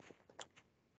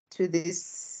to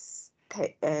this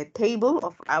table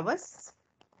of ours,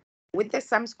 with the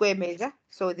sum square measure,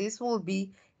 so this will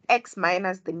be x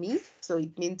minus the mean. So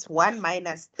it means 1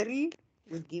 minus 3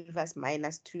 will give us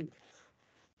minus 2.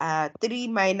 3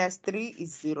 minus 3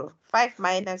 is 0. 5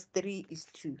 minus 3 is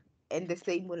 2. And the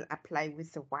same will apply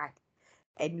with the y.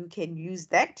 And you can use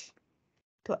that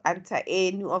to answer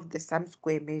any of the sum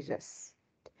square measures.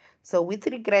 So with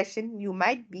regression, you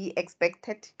might be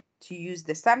expected to use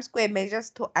the sum square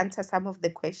measures to answer some of the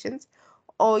questions,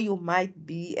 or you might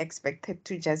be expected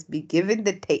to just be given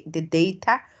the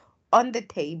data on the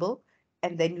table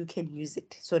and then you can use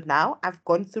it. So now I've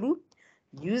gone through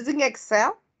using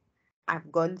Excel,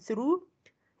 I've gone through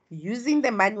using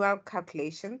the manual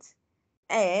calculations,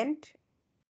 and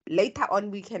later on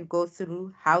we can go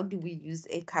through how do we use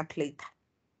a calculator.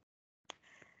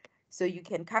 So you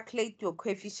can calculate your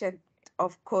coefficient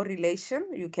of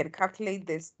correlation, you can calculate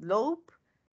the slope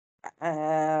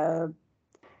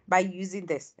by using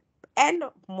this. And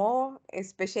more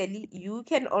especially, you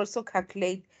can also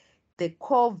calculate the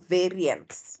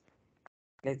covariance.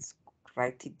 Let's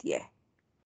write it here.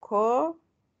 Covariance.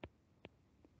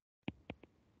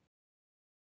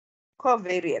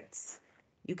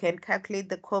 You can calculate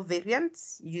the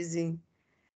covariance using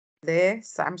the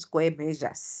sum square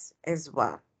measures as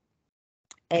well.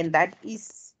 And that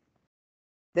is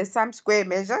the sum square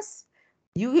measures.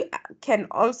 You can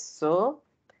also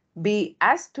be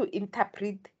asked to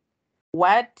interpret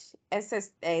what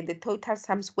the total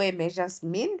sum square measures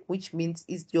mean, which means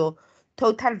is your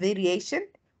total variation,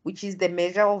 which is the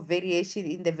measure of variation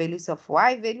in the values of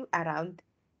y value around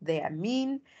their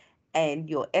mean, and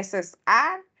your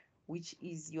SSR, which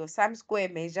is your sum square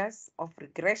measures of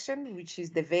regression, which is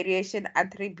the variation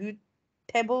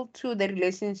attributable to the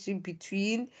relationship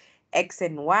between x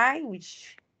and y,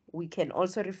 which we can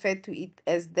also refer to it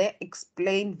as the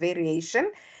explained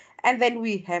variation. And then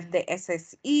we have the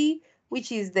SSE,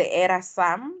 which is the error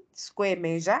sum square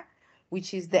measure,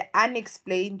 which is the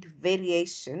unexplained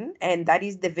variation, and that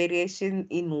is the variation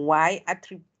in y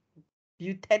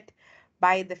attributed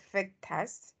by the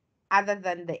factors other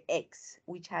than the x,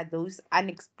 which are those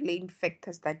unexplained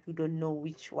factors that we don't know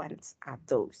which ones are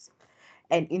those.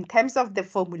 And in terms of the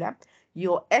formula,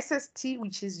 your SST,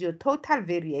 which is your total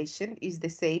variation, is the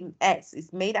same as,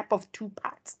 it's made up of two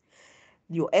parts,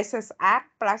 your SSR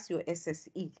plus your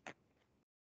SSE.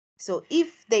 So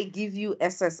if they give you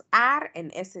SSR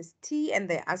and SST and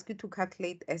they ask you to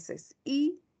calculate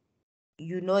SSE,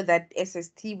 you know that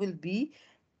SSE will be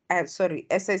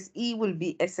SST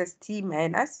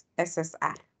minus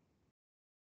SSR.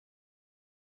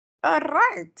 All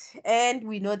right, and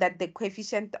we know that the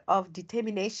coefficient of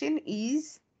determination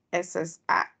is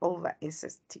SSR over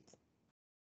SST.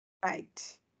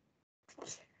 Right.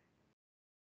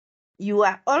 You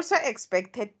are also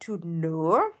expected to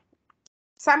know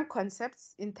some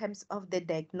concepts in terms of the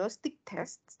diagnostic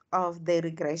tests of the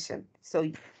regression.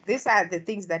 So these are the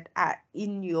things that are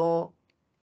in your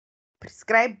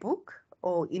prescribed book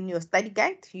or in your study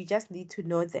guide. You just need to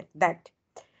know that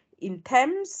in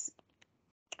terms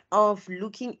of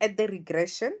looking at the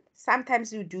regression,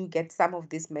 sometimes you do get some of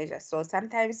these measures. So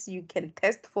sometimes you can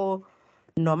test for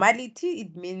normality.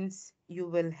 It means you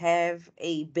will have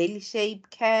a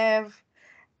bell-shaped curve,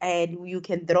 and you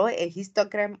can draw a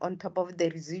histogram on top of the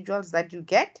residuals that you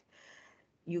get.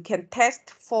 You can test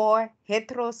for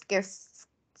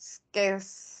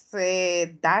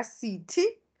heteroscedasticity,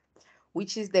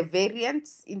 which is the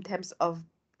variance in terms of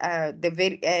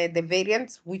the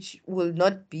variance which will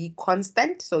not be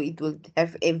constant, so it will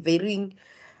have a varying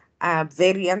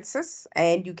variances,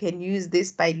 and you can use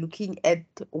this by looking at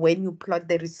when you plot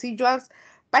the residuals.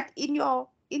 But in your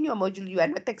module, you are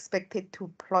not expected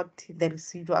to plot the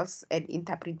residuals and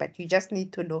interpret, but you just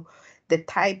need to know the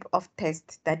type of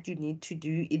test that you need to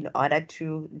do in order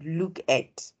to look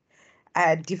at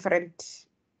different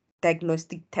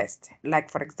diagnostic tests.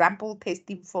 Like, for example,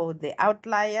 testing for the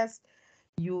outliers,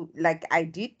 like I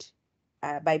did,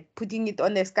 by putting it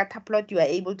on a scatter plot, you are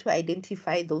able to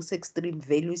identify those extreme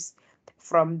values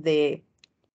from the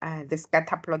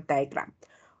scatter plot diagram.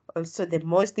 Also, the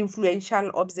most influential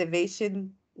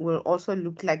observation will also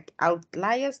look like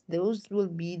outliers. Those will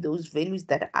be those values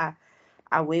that are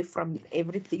away from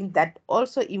everything, that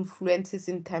also influences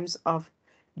in terms of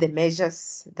the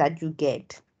measures that you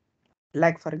get.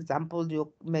 Like, for example, your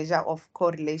measure of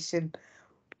correlation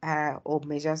or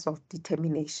measures of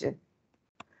determination.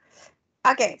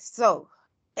 Okay, so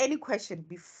any question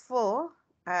before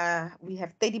we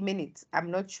have 30 minutes? I'm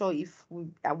not sure if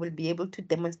I will be able to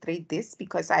demonstrate this,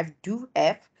 because I do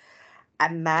have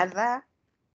another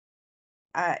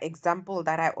example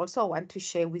that I also want to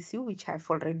share with you, which I've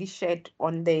already shared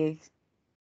on the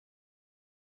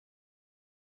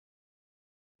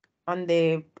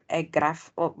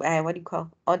graph, or what do you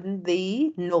call, on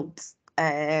the notes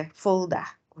folder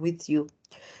with you.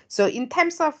 So in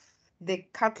terms of the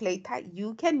calculator,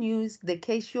 you can use the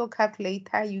Casio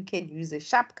calculator, you can use a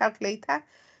Sharp calculator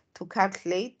to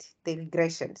calculate the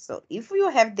regression. So if you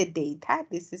have the data,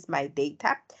 this is my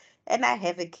data, and I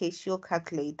have a Casio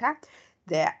calculator,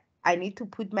 there I need to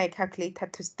put my calculator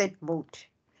to state mode.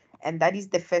 And that is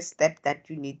the first step that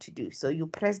you need to do. So you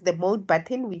press the mode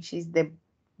button, which is the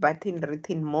button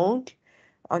written mode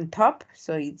on top.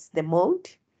 So it's the mode.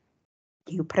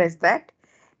 You press that,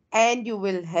 and you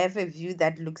will have a view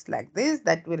that looks like this,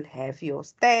 that will have your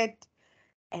stat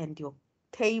and your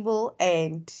table,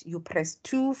 and you press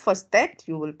 2 for stat.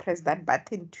 You will press that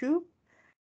button 2,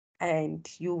 and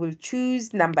you will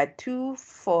choose number 2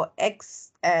 for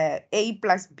x, a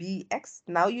plus bx.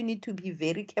 Now you need to be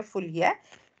very careful here.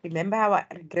 Remember, our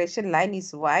regression line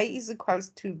is y is equals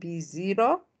to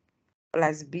b0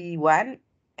 plus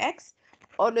b1x.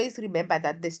 Always remember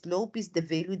that the slope is the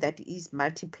value that is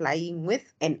multiplying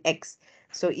with an x.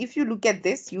 So if you look at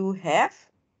this, you have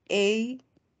a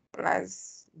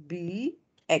plus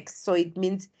bx. So it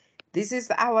means this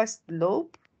is our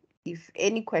slope. If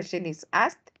any question is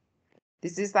asked,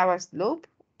 this is our slope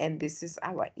and this is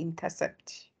our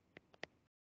intercept.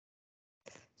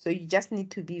 So you just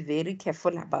need to be very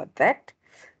careful about that,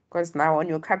 because now on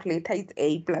your calculator it's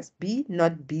a plus b,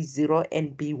 not b0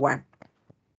 and b1.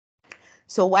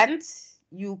 So once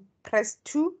you press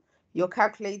 2, your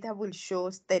calculator will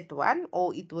show stat 1,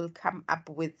 or it will come up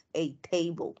with a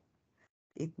table.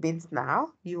 It means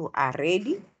now you are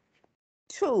ready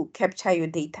to capture your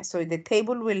data. So the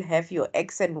table will have your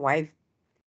x and y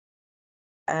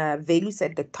values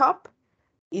at the top.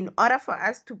 In order for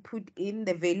us to put in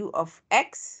the value of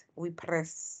x, we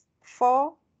press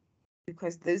 4,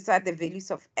 because those are the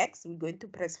values of x. We're going to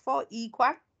press 4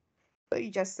 equal. So you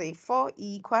just say 4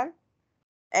 equal,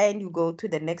 and you go to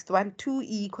the next one, 2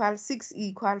 equal, 6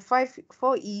 equal, 4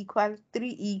 equal,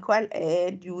 3 equal,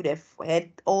 and you would have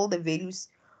had all the values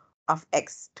of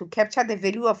x. To capture the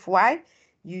value of y,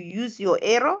 you use your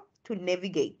arrow to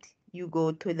navigate. you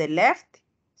go to the left,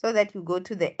 so that you go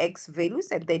to the X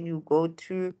values, and then you go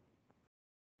to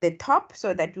the top,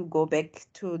 so that you go back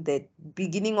to the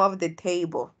beginning of the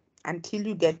table until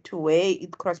you get to where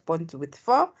it corresponds with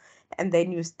 4, and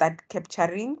then you start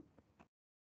capturing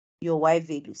your Y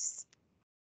values.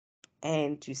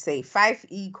 And you say 5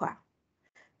 equal,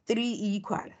 3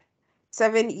 equal,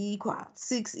 7 equal,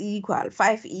 6 equal,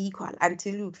 5 equal,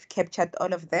 until you've captured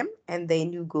all of them, and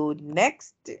then you go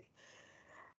next.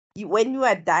 When you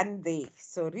are done there,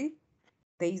 sorry,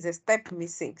 there is a step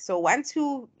missing. So once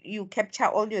you capture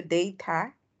all your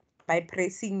data by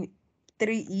pressing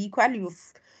 3 equal,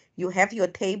 you have your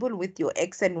table with your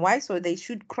X and Y, so they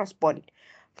should correspond.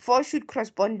 4 should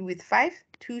correspond with 5,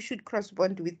 2 should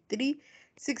correspond with 3,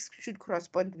 6 should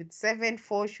correspond with 7,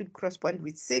 4 should correspond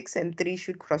with 6, and 3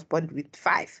 should correspond with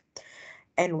 5.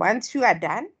 And once you are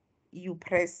done, you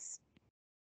press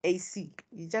AC.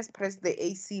 You just press the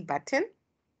AC button,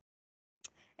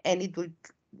 and it will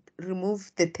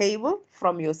remove the table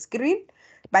from your screen,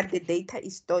 but the data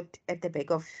is stored at the back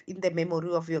of in the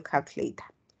memory of your calculator.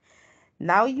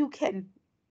 Now you can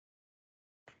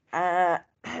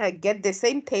get the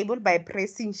same table by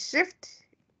pressing Shift.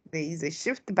 There is a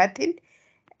Shift button,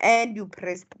 and you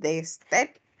press the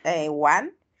stat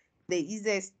 1. There is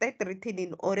a stat written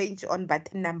in orange on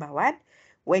button number 1.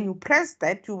 When you press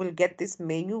that, you will get this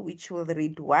menu which will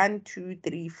read 1, 2,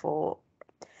 3, 4.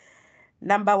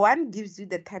 Number 1 gives you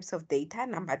the types of data.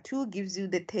 Number 2 gives you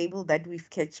the table that we've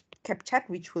captured,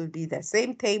 which will be the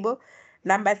same table.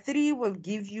 Number 3 will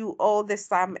give you all the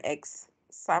sum X,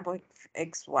 sum of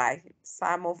XY,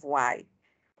 sum of Y,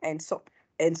 and so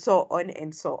on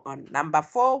and so on. Number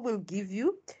 4 will give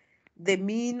you the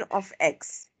mean of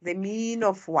X, the mean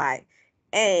of Y,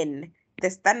 and the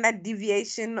standard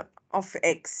deviation of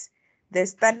X, the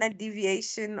standard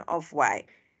deviation of Y.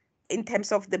 In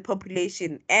terms of the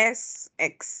population, S,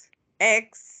 X,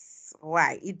 X,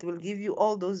 Y, it will give you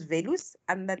all those values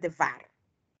under the var.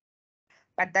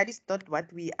 But that is not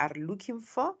what we are looking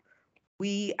for.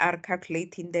 We are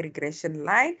calculating the regression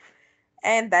line,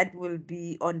 and that will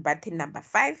be on button number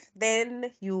 5.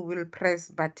 Then you will press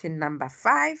button number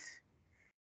 5.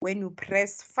 When you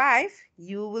press 5,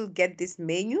 you will get this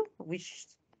menu, which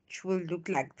will look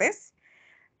like this.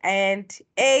 And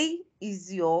A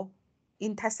is your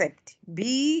intercept,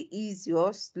 B is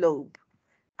your slope,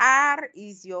 R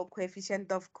is your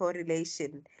coefficient of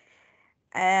correlation,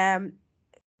 X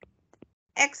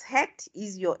hat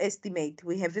is your estimate.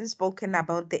 We haven't spoken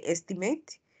about the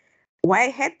estimate. Y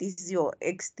hat is your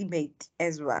estimate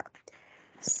as well.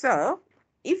 So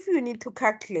if you need to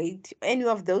calculate any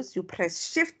of those, you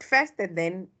press Shift first, and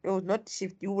then, or not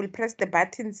Shift, you will press the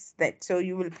buttons that, so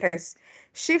you will press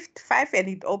Shift 5 and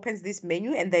it opens this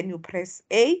menu, and then you press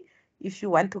A if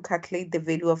you want to calculate the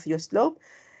value of your slope,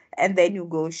 and then you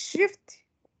go Shift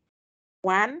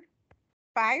 1,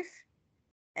 5,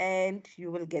 and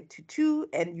you will get to 2,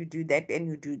 and you do that and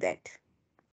you do that.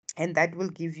 And that will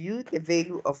give you the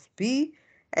value of B,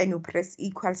 and you press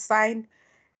equal sign,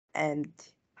 and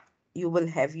you will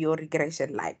have your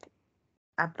regression line.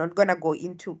 I'm not going to go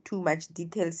into too much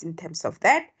details in terms of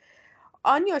that.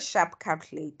 On your sharp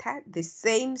calculator, the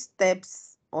same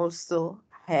steps also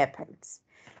happens.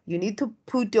 You need to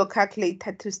put your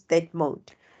calculator to stat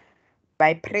mode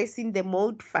by pressing the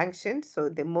mode function. So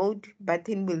the mode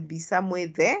button will be somewhere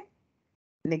there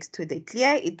next to the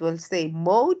clear. It will say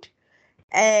mode,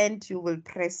 and you will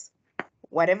press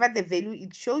whatever the value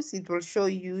it shows. It will show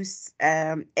you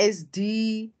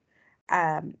SD,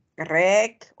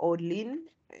 reg or lin.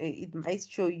 It might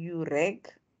show you reg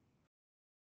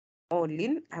or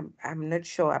lin. I'm not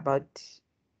sure about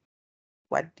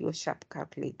what your sharp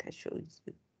calculator shows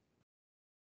you.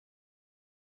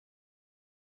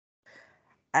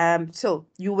 So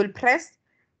you will press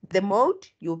the mode.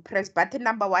 You press button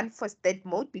number 1 for stat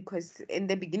mode, because in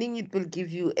the beginning it will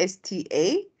give you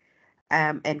STA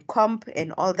and comp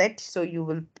and all that. So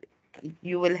you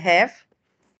will have,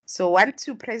 so once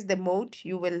you press the mode,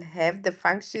 you will have the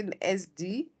function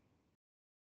SD.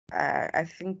 I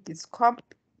think it's comp,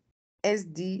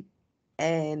 SD,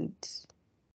 and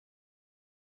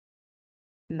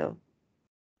no.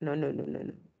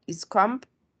 It's comp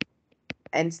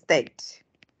and stat.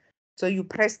 So you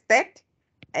press stat,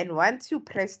 and once you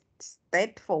press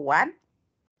stat for 1,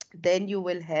 then you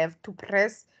will have to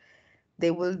press,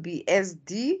 there will be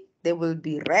SD, there will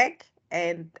be reg,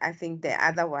 and I think the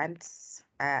other ones,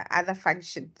 other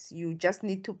functions. You just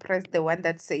need to press the one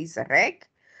that says reg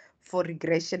for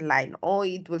regression line, or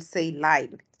it will say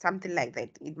line, something like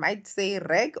that. It might say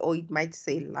reg or it might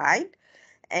say line.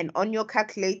 And on your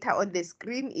calculator on the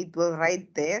screen, it will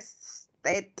write there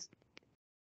stat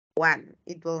 1.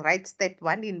 It will write stat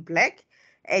 1 in black,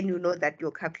 and you know that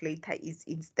your calculator is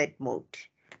in stat mode.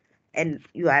 And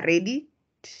you are ready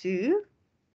to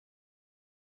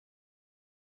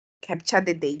capture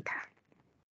the data.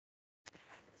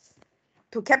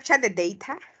 To capture the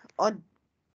data, on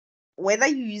whether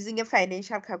you're using a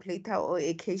financial calculator or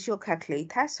a Casio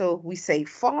calculator, so we say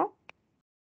 4,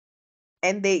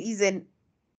 and there is an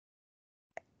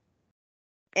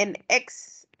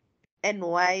X and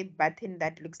Y button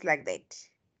that looks like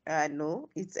that. No,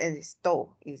 it's a store.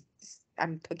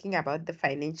 I'm talking about the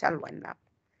financial one now.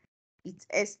 It's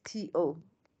STO.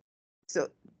 So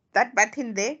that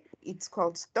button there, it's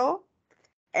called store,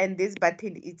 and this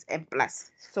button is M+.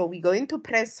 So we're going to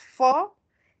press 4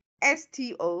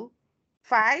 STO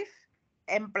 5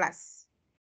 M+,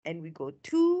 and we go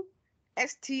 2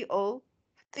 STO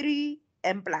 3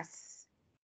 M+,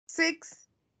 6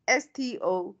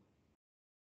 STO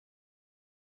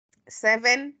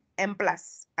 7 M+,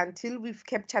 until we've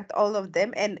captured all of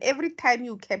them. And every time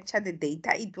you capture the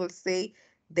data, it will say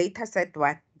data set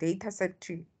 1, data set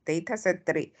 2, data set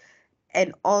 3,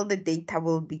 and all the data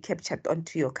will be captured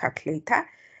onto your calculator.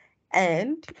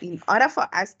 And in order for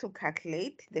us to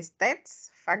calculate the stats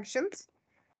functions,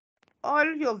 all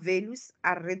your values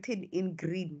are written in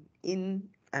green,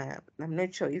 I'm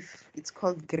not sure if it's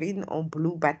called green or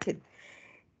blue button,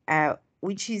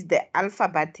 which is the alpha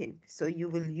button. So you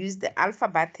will use the alpha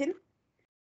button,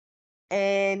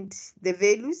 and the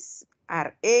values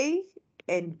are A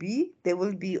and B. They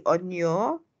will be on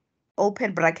your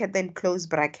open bracket and close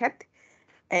bracket.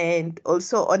 And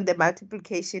also on the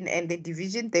multiplication and the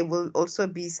division, there will also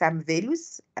be some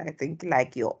values, I think,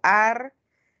 like your R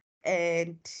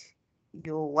and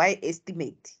your Y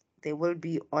estimate. They will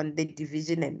be on the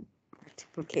division and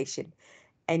multiplication.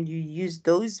 And you use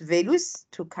those values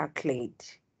to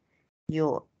calculate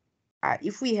your,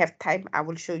 if we have time, I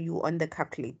will show you on the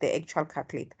actual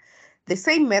calculator. The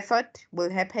same method will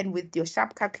happen with your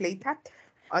Sharp calculator.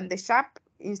 On the Sharp,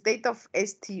 instead of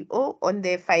STO, on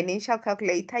the financial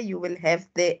calculator, you will have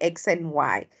the X and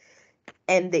Y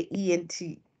and the E and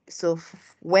T. So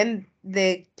when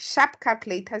the Sharp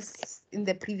calculators in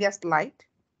the previous slide,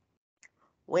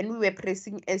 when we were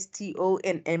pressing STO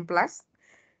and M+,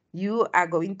 you are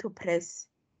going to press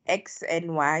X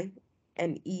and Y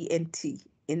and E and T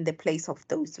in the place of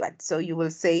those ones. So you will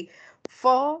say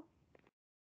 4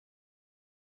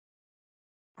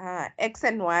 X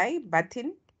and Y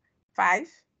button 5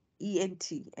 E and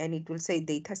T, and it will say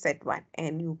data set 1,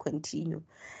 and you continue.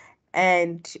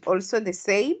 And also the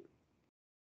same,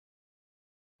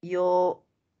 your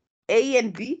A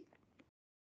and B,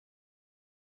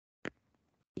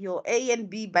 your A and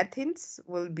B buttons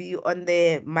will be on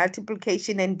the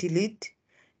multiplication and delete,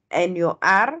 and your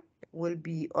R will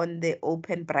be on the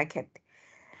open bracket.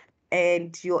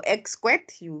 And your X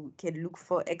squared, you can look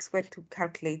for X squared to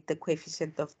calculate the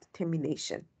coefficient of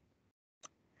determination.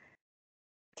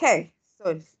 Okay,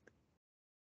 so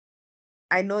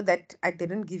I know that I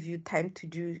didn't give you time to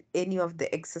do any of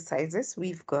the exercises.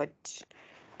 We've got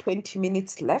 20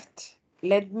 minutes left.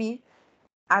 Let me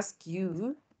ask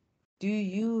you, do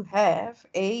you have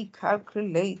a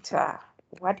calculator?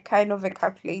 What kind of a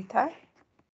calculator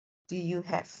do you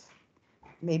have?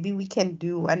 Maybe we can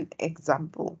do one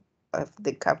example of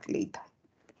the calculator.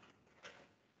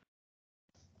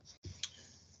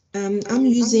 I'm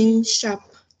using Sharp.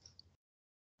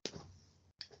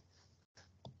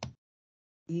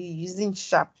 You're using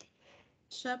Sharp.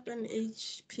 Sharp and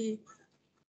HP.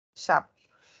 Sharp.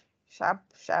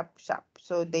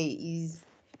 So there is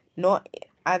no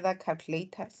other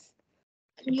calculators.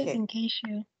 I'm using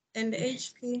Casio. And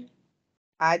HP.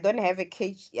 I don't have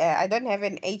I don't have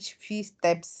an HP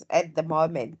steps at the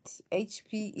moment.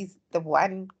 HP is the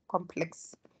one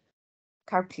complex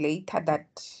calculator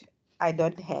that I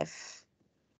don't have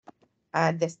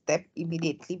the step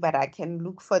immediately, but I can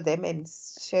look for them and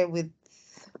share with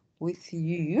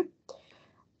you.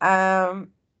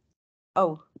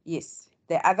 Oh yes,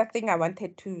 the other thing I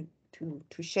wanted to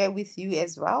share with you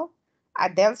as well,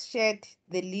 Adele shared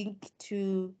the link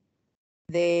to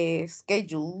the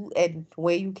schedule and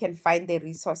where you can find the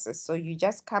resources. So you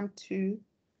just come to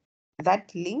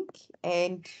that link,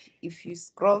 and if you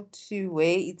scroll to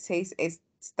where it says a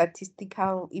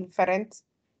statistical inference,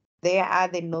 there are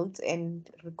the notes and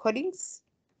recordings.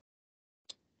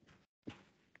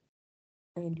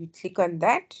 And you click on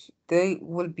that, there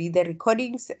will be the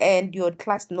recordings and your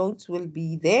class notes will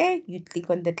be there. You click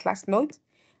on the class notes.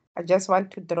 I just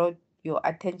want to draw your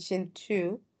attention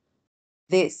to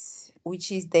this,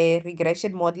 which is the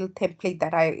regression model template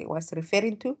that I was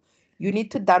referring to. You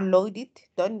need to download it.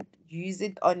 use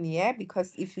it on here,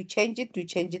 because if you change it, you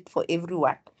change it for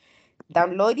everyone.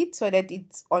 Download it so that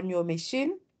it's on your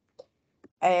machine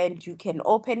and you can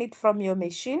open it from your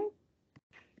machine.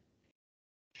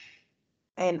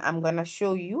 And I'm gonna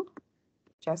show you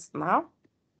just now.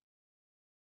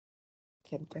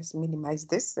 Can just minimize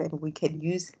this and we can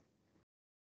use,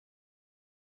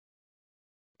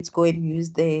 let's go and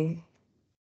use the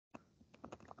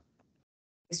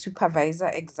supervisor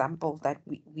example that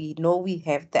we know we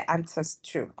have the answers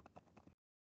to.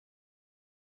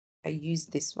 I use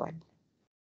this one.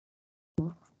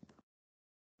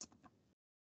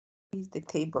 Use the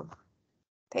table.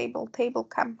 Table,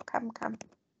 come.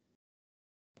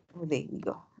 Oh, there we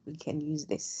go. We can use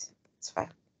this. It's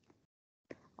fine.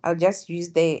 I'll just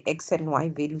use the X and Y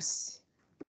values.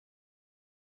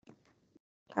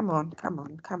 Come on.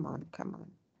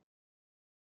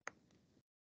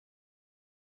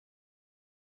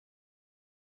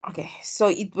 Okay, so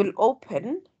it will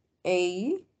open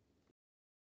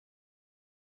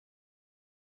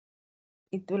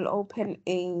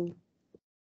an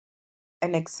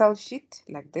Excel sheet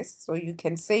like this, so you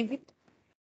can save it.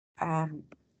 And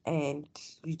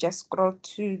you just scroll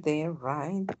to the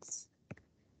right.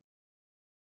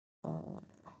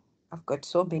 I've got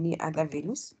so many other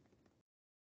values.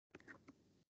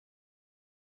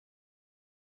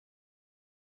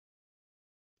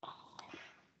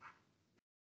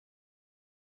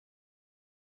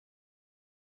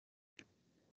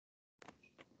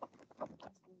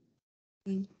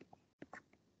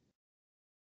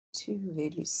 Two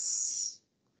values.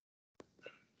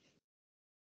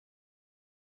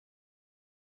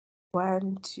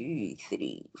 1, 2,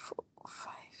 3, 4,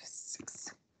 5,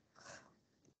 6.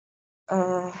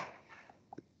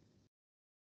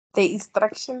 The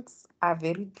instructions are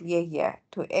very clear here.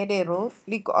 To add a row,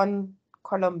 click on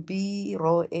column B,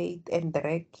 row 8, and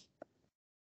drag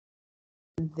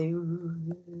the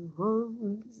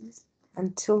rows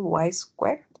until Y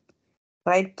squared.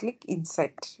 Right click,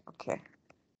 insert. Okay,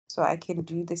 so I can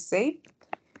do the same.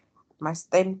 Must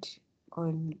stand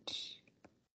on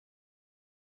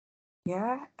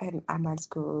here, and I must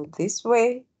go this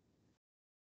way,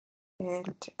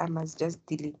 and I must just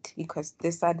delete, because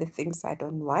these are the things I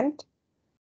don't want.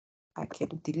 I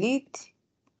can delete,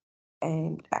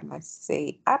 and I must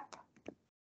say up.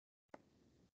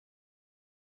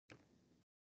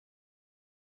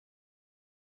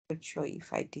 Not sure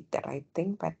if I did the right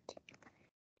thing, but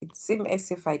it seems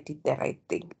as if I did the right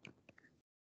thing.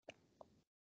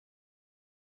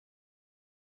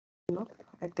 No,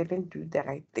 I didn't do the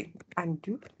right thing.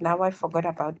 Undo. Now I forgot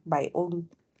about my own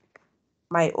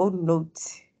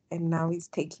notes, and now it's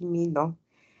taking me long.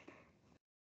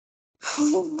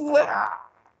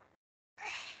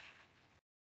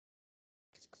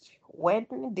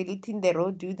 When deleting the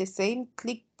row, do the same.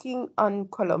 Clicking on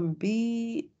column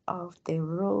B of the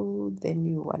row, then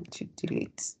you want to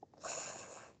delete.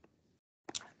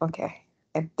 Okay,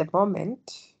 at the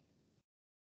moment,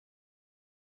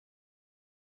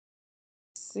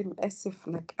 seems as if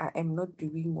like I am not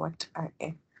doing what I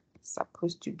am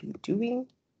supposed to be doing.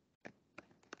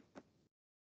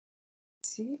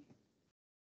 See?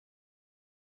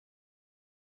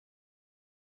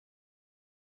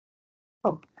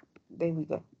 Oh, there we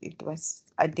go. It was,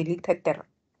 I deleted the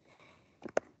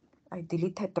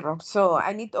row. So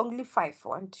I need only 5.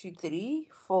 1, 2, 3,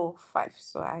 4, 5.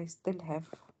 So I still have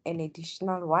an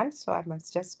additional one. So I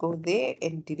must just go there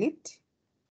and delete.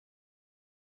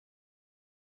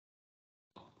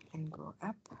 And go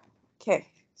up. Okay,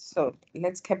 so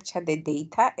let's capture the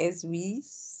data as we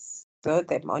saw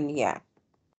them on here.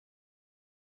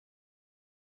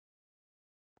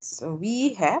 So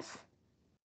we have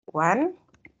 1,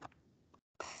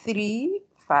 3,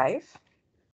 5,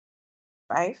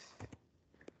 5.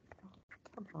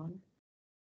 Come on,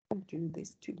 don't do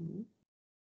this to me.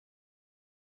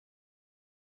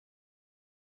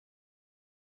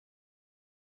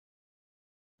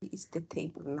 Is the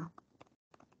table now?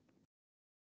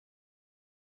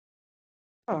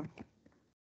 Oh.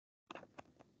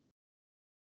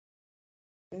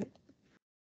 Okay.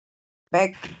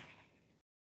 Back.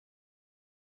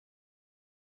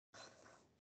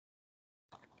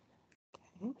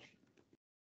 Okay.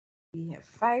 We have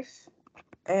 5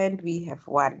 and we have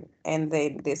 1, and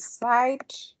then this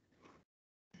side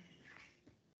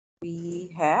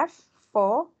we have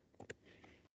 4,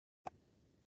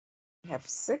 we have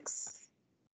 6,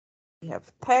 we have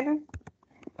 10.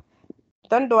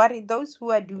 Don't worry, those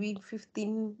who are doing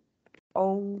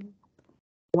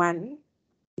 1501,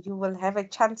 you will have a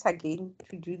chance again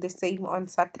to do the same on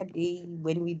Saturday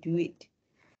when we do it.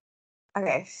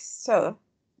 Okay, so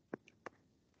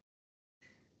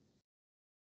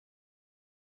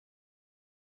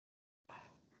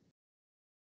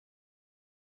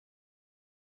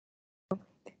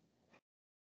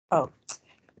Oh,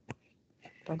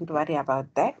 don't worry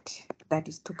about that. That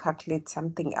is to calculate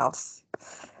something else.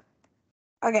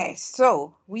 Okay,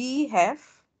 so we have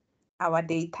our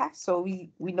data. So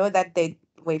we know that there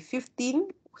were 15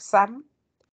 some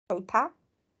total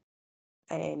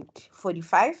and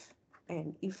 45.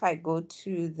 And if I go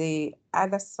to the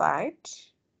other side,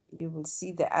 you will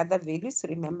see the other values.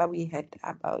 Remember, we had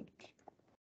about,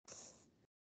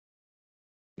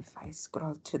 if I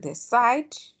scroll to the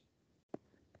side,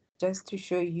 just to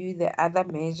show you the other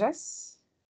measures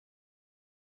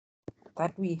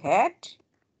that we had.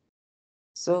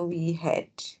 So we had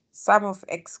sum of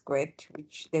x squared,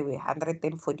 which they were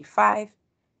 145,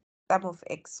 sum of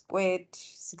x squared,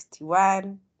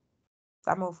 61,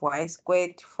 sum of y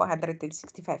squared,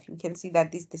 465. You can see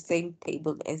that this is the same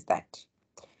table as that.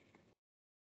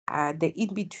 The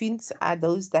in-betweens are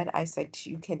those that I said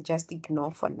you can just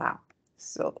ignore for now.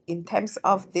 So in terms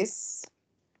of this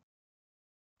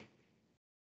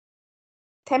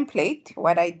template,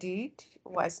 what I did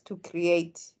was to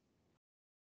create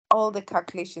all the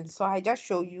calculations. So I just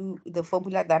show you the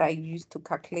formula that I used to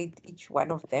calculate each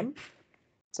one of them.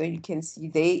 So you can see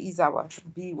there is our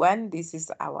B1, this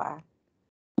is our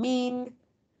mean,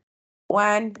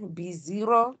 1,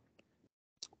 B0,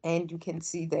 and you can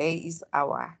see there is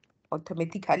our,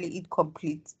 automatically it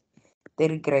completes the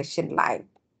regression line.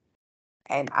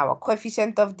 And our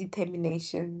coefficient of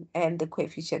determination and the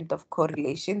coefficient of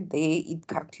correlation, there it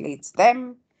calculates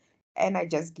them. And I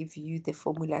just give you the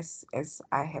formulas as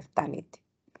I have done it.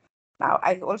 Now,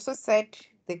 I also said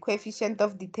the coefficient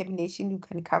of determination, you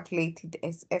can calculate it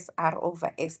as SR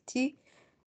over ST.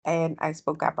 And I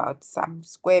spoke about some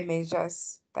square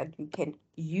measures that you can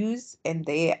use. And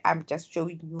there I'm just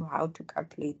showing you how to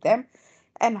calculate them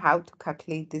and how to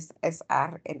calculate this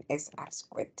SR and SR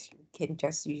squared. You can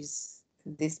just use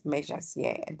these measures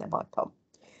here at the bottom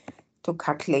to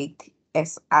calculate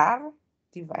SR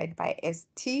divided by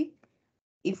ST.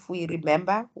 If we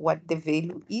remember what the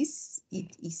value is,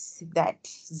 it is that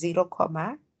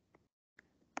 0.10.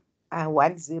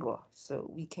 So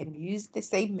we can use the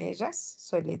same measures.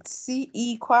 So let's see,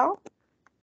 equal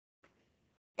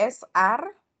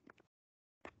SR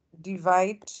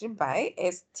divided by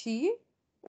ST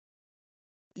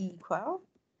equal,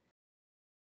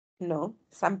 no,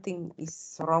 something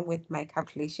is wrong with my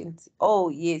calculations. Oh,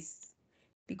 yes,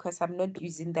 because I'm not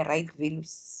using the right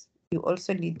values. You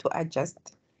also need to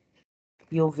adjust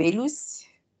your values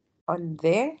on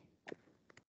there.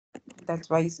 That's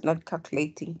why it's not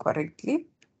calculating correctly.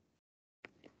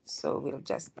 So we'll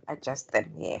just adjust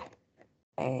them here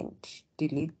and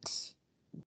delete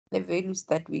the values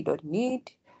that we don't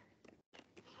need.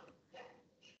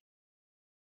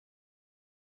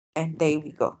 And there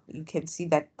we go. You can see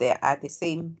that they are the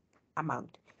same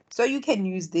amount. So you can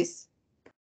use this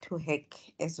to hack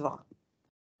as well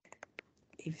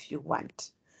if you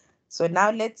want. So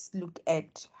now let's look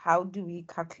at how do we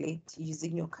calculate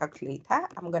using your calculator.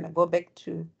 I'm going to go back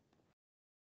to,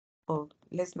 oh,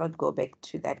 let's not go back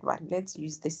to that one. Let's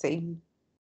use the same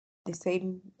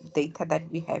data that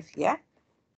we have here.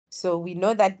 So we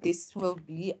know that this will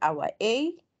be our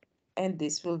A and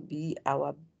this will be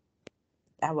our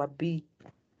B.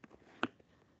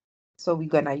 So we're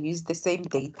going to use the same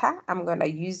data. I'm going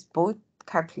to use both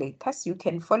calculators. You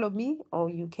can follow me or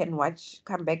you can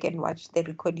come back and watch the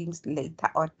recordings later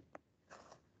on.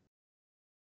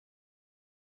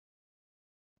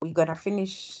 We're going to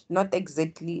finish not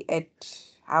exactly at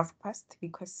past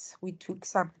because we took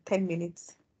some 10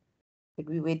 minutes that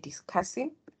we were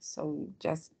discussing. So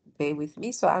just bear with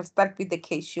me. So I'll start with the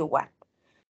Casio one.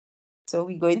 So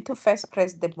we're going to first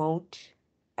press the mode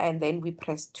and then we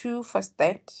press 2 for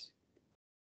that.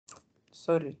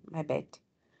 Sorry, my bad.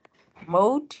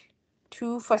 Mode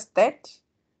 2 for that.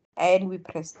 And we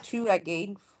press 2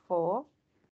 again for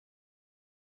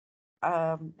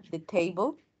the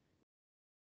table.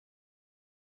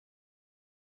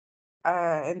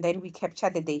 And then we capture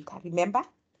the data. Remember,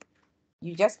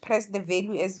 you just press the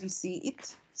value as you see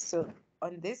it. So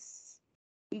on this,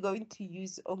 we're going to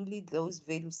use only those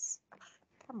values.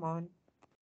 Come on.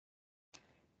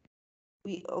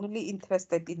 We're only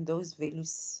interested in those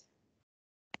values,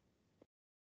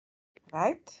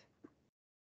 right?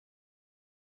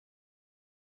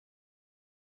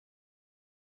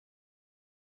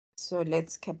 So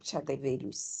let's capture the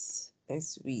values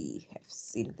as we have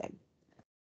seen them.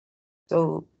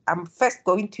 So I'm first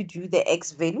going to do the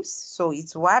X values. So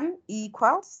it's 1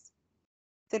 equals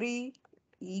 3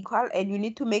 equal, and you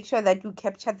need to make sure that you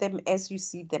capture them as you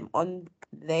see them on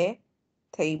the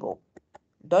table.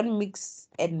 Don't mix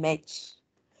and match.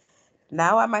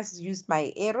 Now I must use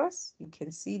my arrows. You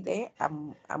can see there,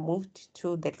 I moved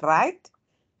to the right.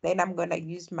 Then I'm going to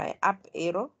use my up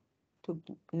arrow to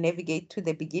navigate to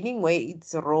the beginning where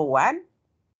it's row 1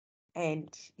 and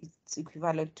it's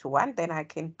equivalent to 1. Then I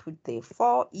can put the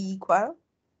 4 equal,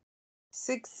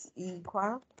 6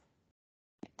 equal,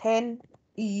 10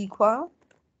 equal,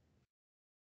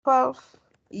 12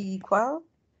 equal,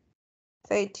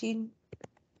 13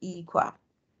 equal.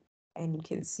 And you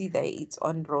can see that it's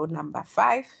on row number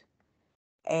 5.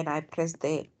 And I press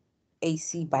the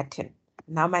AC button.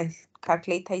 Now my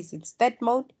calculator is in stat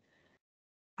mode.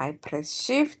 I press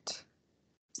shift,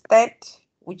 stat,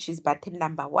 which is button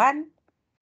number 1.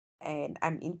 And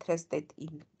I'm interested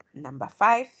in number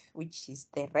 5, which is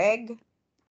the reg.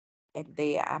 And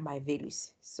there are my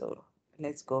values. So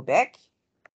let's go back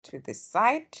to the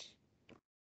side.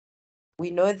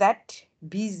 We know that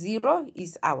B0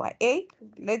 is our A.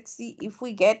 Let's see if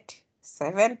we get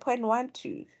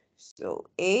 7.12. So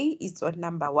A is on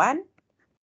number 1.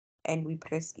 And we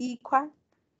press equal.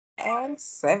 And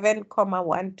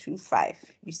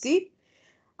 7,125. You see,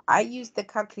 I use the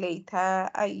calculator,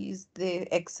 I use the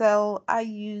Excel, I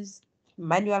use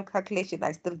manual calculation,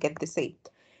 I still get the same.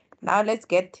 Now let's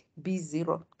get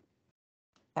B0.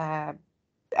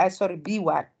 Sorry,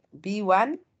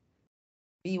 B1.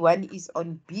 B1 is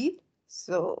on B.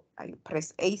 So I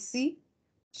press AC,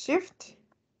 shift,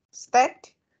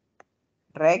 stat,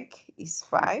 reg is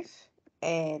 5.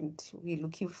 And we're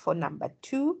looking for number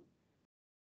 2,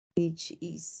 which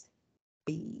is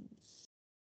B.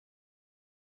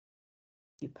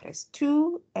 You press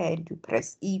 2 and you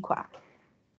press equal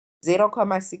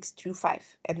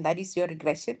 0,625, and that is your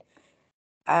regression.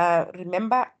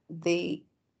 Remember the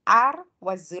R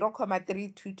was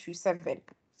 0,3227.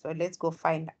 So let's go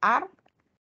find R.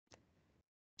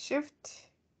 Shift,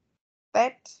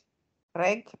 that,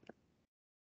 reg.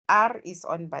 R is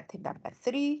on button number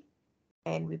 3,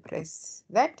 and we press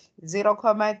that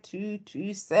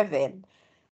 0,227.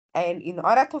 And in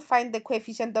order to find the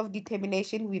coefficient of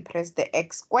determination, we press the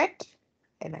x squared,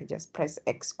 and I just press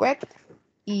x squared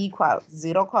equals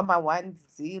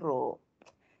 0,10.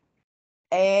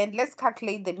 And let's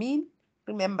calculate the mean.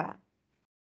 Remember,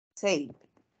 say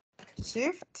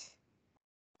shift,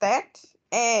 that,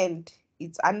 and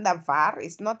it's under var.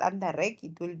 It's not under reg,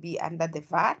 it will be under the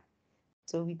var.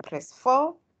 So we press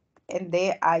 4, and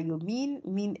there are your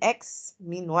mean x,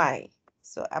 mean y.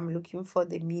 So I'm looking for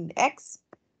the mean x.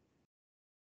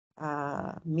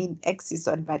 Mean x is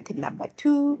on button number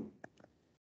 2,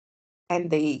 and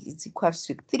there is equals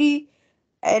to 3.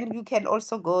 And you can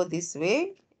also go this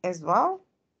way as well,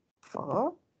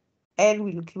 4, and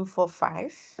we're looking for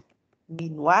 5,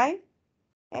 mean y,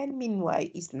 and mean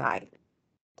y is 9.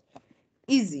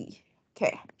 Easy.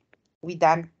 Okay, we're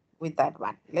done with that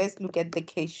one. Let's look at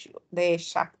the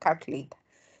sharp calculator.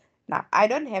 Now, I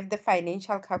don't have the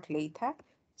financial calculator,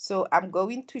 so I'm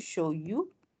going to show you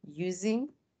using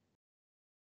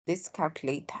this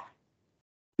calculator.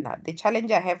 Now, the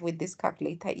challenge I have with this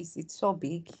calculator is it's so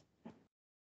big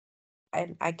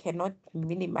and I cannot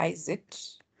minimize it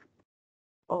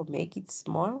or make it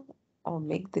small or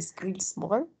make the screen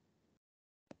small.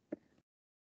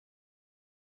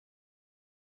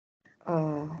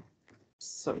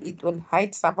 So it will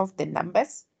hide some of the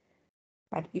numbers,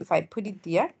 but if I put it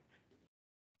here,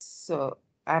 so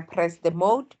I press the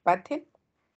mode button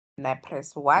and I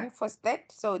press 1 for stat.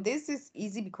 So this is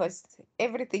easy because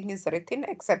everything is written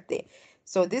except there.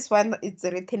 So this one, it's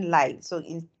a written line. So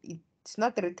it's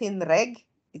not written reg,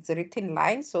 it's a written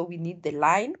line. So we need the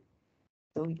line.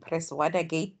 So we press 1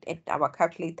 again, and our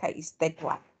calculator is stat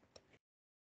 1.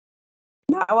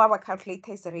 Now our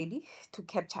calculator is ready to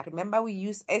capture. Remember, we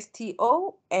use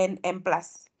STO and M+.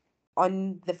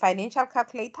 On the financial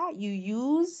calculator, you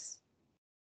use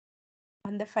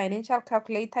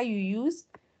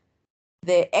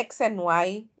the X and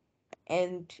Y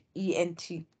and E and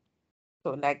T.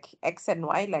 So like X and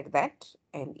Y like that,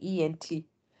 and E and T.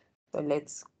 So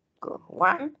let's go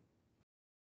 1,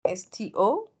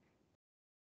 STO,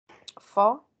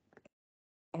 4,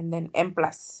 and then M+.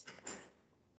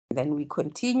 Then we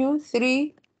continue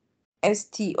 3,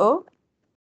 STO,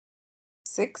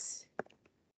 6,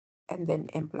 and then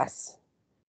M+.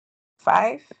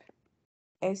 5,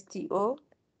 STO,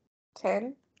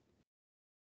 10,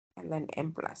 and then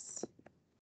M+.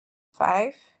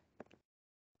 5,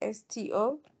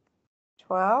 STO,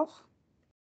 12,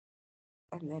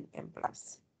 and then M+.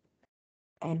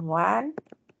 And 1,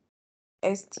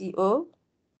 STO,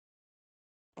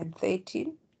 and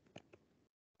 13,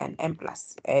 and M+.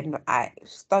 And I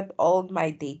stored all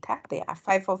my data. There are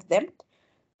 5 of them.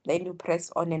 Then you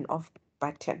press on and off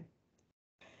button.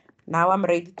 Now I'm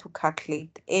ready to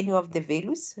calculate any of the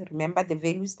values. Remember, the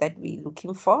values that we're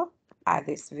looking for are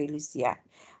these values here.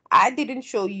 I didn't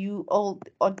show you all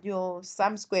on your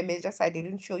sum square measures. I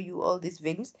didn't show you all these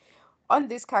values. On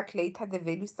this calculator, the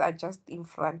values are just in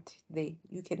front there.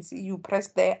 You can see you press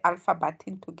the alpha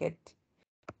button to get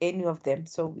any of them.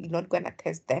 So we're not going to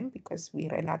test them because we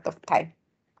ran out of time.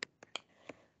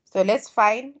 So let's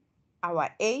find our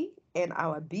A and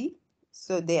our B.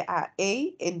 So there are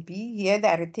A and B. Here they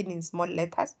are written in small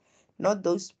letters, not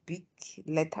those big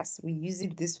letters. We're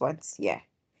using these ones here.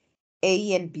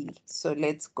 A and B. So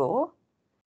let's go.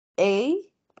 A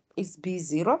is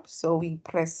B0. So we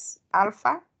press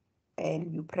alpha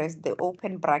and you press the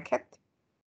open bracket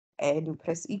and you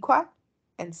press equal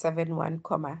and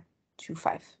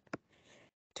 71,25.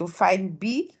 To find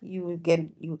B, you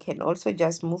can also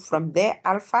just move from there,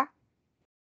 alpha,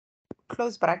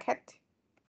 close bracket,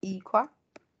 equal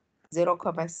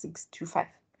 0,625.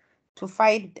 To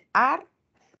find R,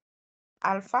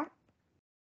 alpha,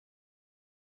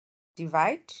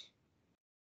 divide,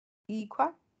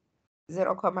 equal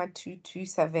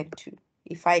 0,2272.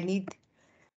 If I need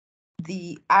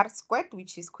the R squared,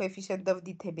 which is coefficient of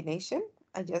determination,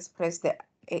 I just press the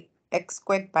X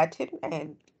squared button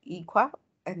and equal,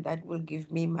 and that will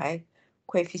give me my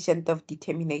coefficient of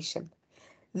determination.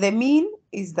 The mean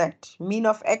is that mean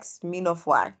of X, mean of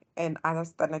Y, and other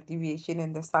standard deviation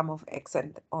and the sum of X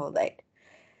and all that.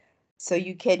 So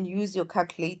you can use your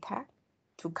calculator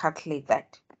to calculate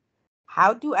that.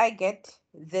 How do I get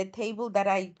the table that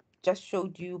I just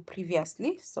showed you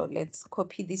previously? So let's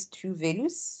copy these two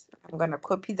values. I'm going to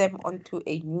copy them onto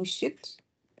a new sheet.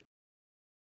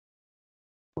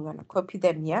 I'm going to copy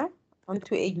them here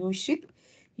onto a new sheet.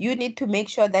 You need to make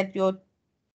sure that your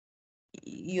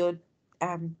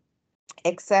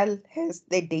Excel has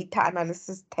the data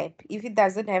analysis tab. If it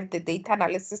doesn't have the data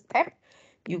analysis tab,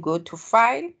 you go to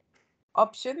File,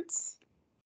 Options.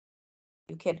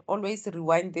 You can always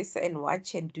rewind this and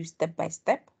watch and do step by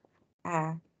step.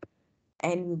 And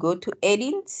you go to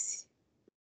Edit.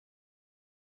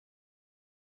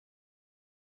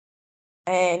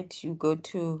 And you go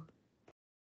to,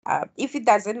 if it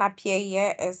doesn't appear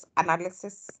here as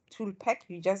Analysis Tool Pack,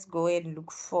 you just go and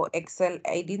look for Excel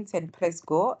Edits and press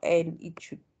Go, and it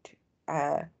should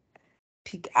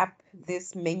pick up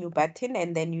this menu button,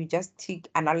 and then you just tick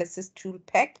Analysis Tool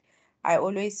Pack. I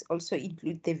always also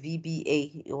include the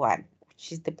VBA one,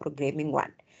 which is the programming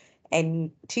one, and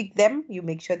you tick them. You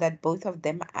make sure that both of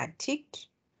them are ticked.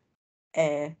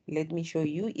 Let me show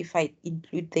you. If I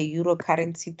include the euro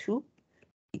currency too,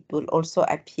 it will also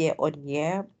appear on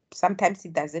here. Sometimes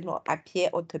it doesn't appear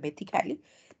automatically.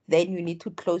 Then you need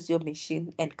to close your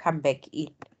machine and come back in.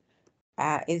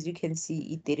 As you can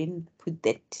see, it didn't put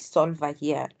that solver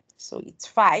here, so it's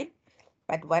fine.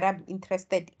 But what I'm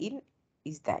interested in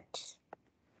is that.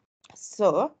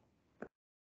 So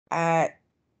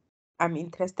I'm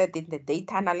interested in the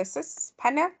data analysis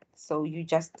panel. So you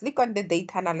just click on the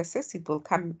data analysis, it will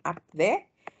come up there.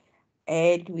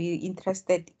 And we're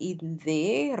interested in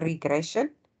the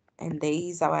regression. And there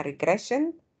is our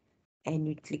regression. And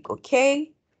you click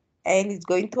OK. And it's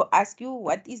going to ask you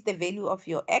what is the value of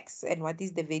your X and what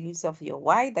is the values of your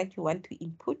Y that you want to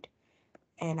input.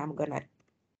 And I'm going to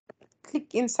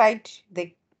click inside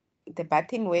the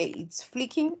button where it's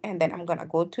flicking, and then I'm going to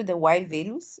go to the Y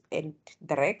values and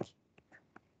drag,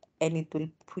 and it will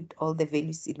put all the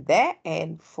values in there.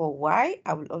 And for Y,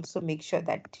 I will also make sure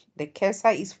that the cursor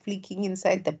is flicking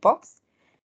inside the box.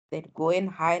 Then go and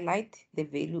highlight the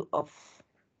value of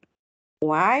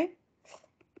Y.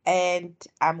 And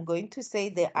I'm going to say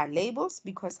there are labels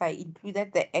because I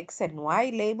included the X and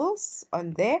Y labels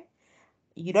on there.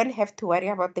 You don't have to worry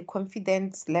about the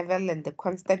confidence level and the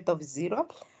constant of 0.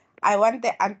 I want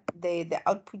the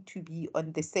output to be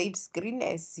on the same screen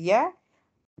as here.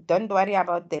 Don't worry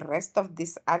about the rest of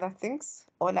these other things.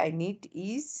 All I need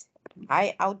is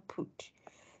my output.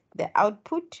 The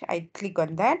output, I click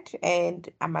on that and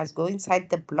I must go inside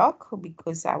the block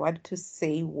because I want to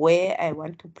say where I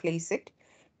want to place it.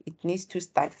 It needs to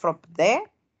start from there.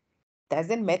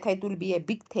 Doesn't matter, it will be a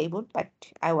big table, but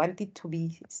I want it to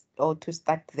be or to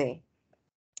start there.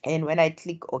 And when I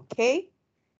click OK,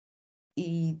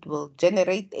 it will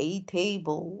generate a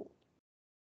table.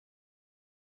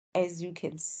 As you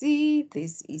can see,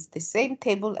 this is the same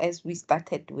table as we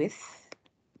started with.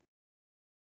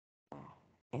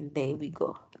 And there we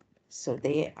go. So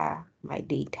there are my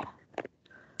data.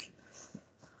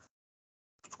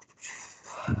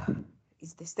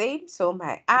 It's the same. So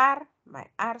my R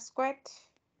squared,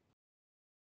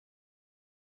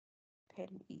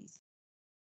 pen is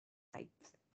right.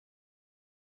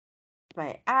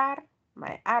 My R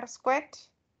my R squared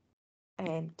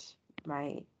and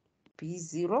my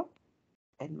B0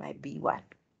 and my B1.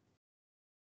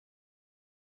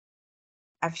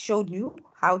 I've shown you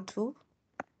how to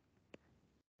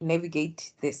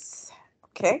navigate this,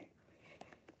 okay?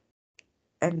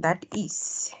 And that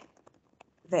is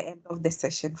the end of the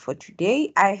session for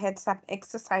today. I had some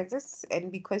exercises,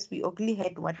 and because we only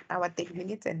had 1 hour, 10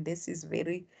 minutes, and this is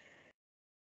very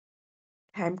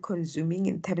time consuming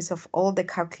in terms of all the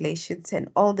calculations and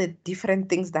all the different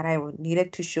things that I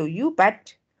needed to show you.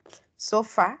 But so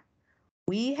far,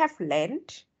 we have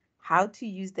learned how to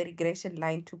use the regression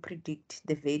line to predict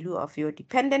the value of your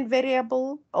dependent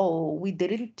variable. Oh, we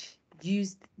didn't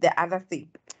use the other thing.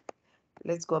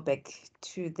 Let's go back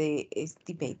to the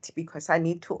estimate because I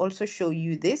need to also show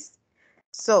you this.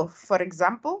 So, for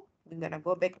example, we're going to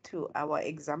go back to our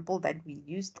example that we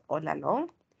used all along.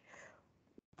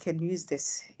 You can use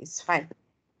this, it's fine.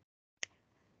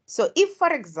 So if,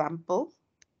 for example,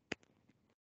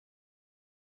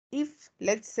 if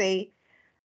let's say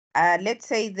the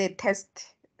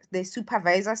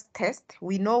supervisor's test,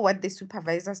 we know what the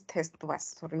supervisor's test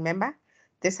was. So remember,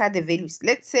 these are the values.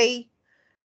 Let's say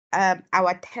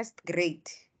our test grade.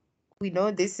 We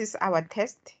know this is our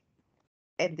test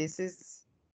and this is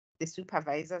the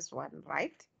supervisor's one,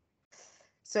 right?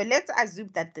 So let's assume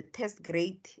that the test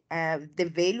grade,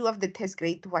 the value of the test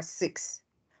grade was 6.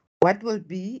 What will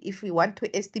be, if we want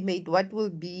to estimate, what will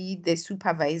be the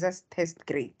supervisor's test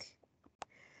grade?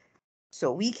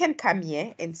 So we can come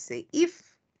here and say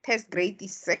if test grade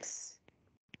is 6,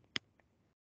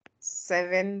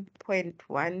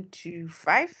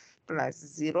 7.125 plus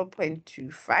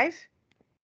 0.25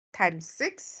 times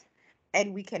 6,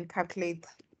 and we can calculate.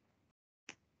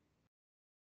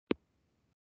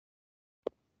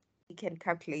 We can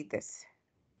calculate this.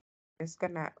 I'm just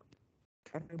gonna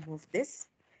remove this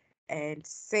and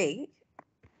say,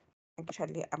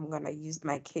 actually, I'm gonna use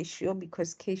my Casio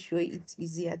because Casio is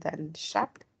easier than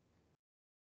Sharp.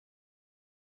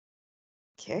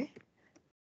 Okay,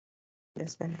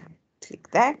 just gonna click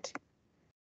that.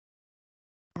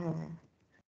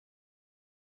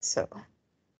 So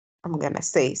I'm gonna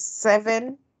say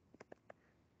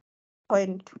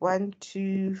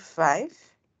 7.125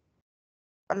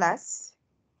 plus,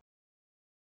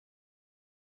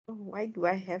 why do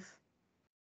I have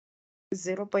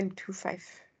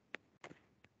 0.25?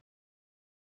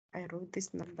 I wrote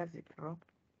this number wrong.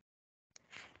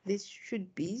 This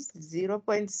should be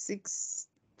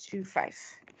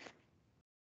 0.625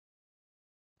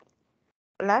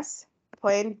 plus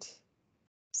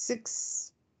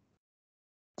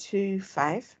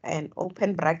 0.625 and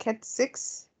open bracket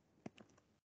 6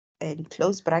 and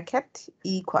close bracket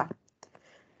equal.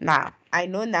 Now, I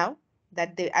know now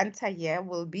that the answer here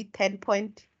will be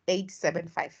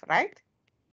 10.875, right?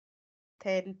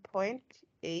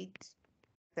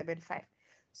 10.875.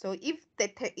 So if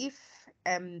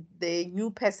the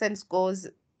new person scores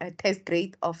a test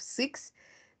grade of 6,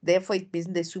 therefore it means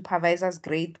the supervisor's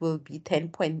grade will be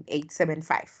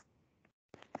 10.875.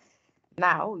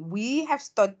 Now we have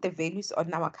stored the values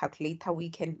on our calculator. We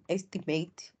can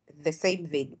estimate the same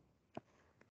value.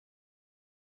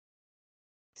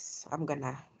 So I'm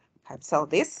gonna cancel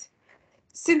this.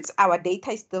 Since our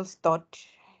data is still stored,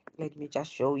 let me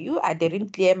just show you. I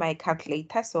didn't clear my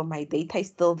calculator, so my data is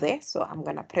still there. So I'm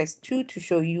gonna press 2 to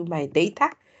show you my data.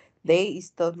 There is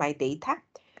still my data.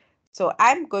 So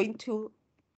I'm going to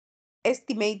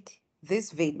estimate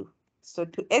this value. So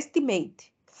to estimate,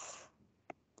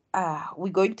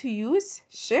 we're going to use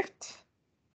Shift,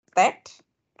 Stat,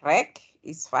 Rec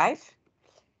is 5.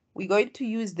 We're going to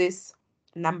use this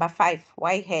number 5,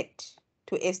 Y hat,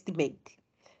 to estimate.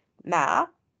 Now,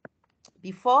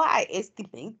 before I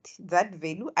estimate that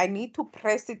value, I need to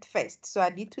press it first. So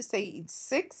I need to say it's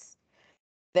 6.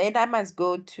 Then I must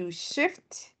go to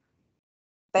Shift,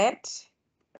 Stat,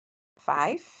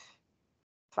 5,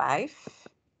 5.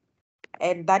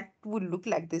 And that will look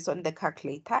like this on the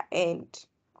calculator. And,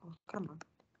 oh, come on.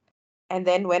 And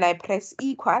then when I press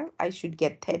equal, I should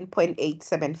get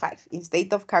 10.875.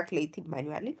 Instead of calculating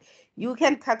manually, you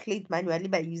can calculate manually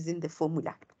by using the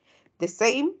formula. The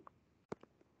same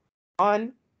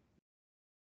on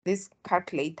this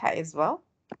calculator as well.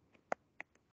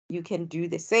 You can do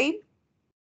the same.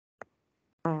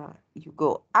 You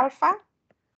go alpha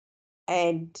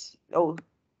and, oh,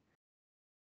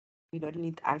 we don't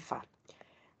need alpha.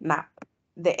 Now,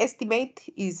 the estimate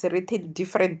is written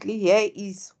differently. Here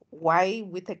is Y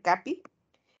with a copy.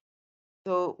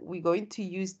 So we're going to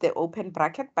use the open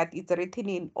bracket, but it's written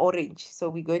in orange. So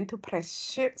we're going to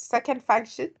press second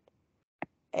function.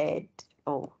 And,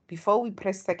 oh, before we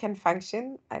press second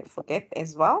function, I forget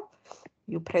as well.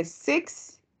 You press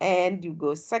 6 and you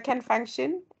go second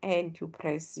function and you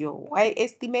press your y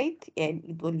estimate and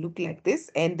it will look like this,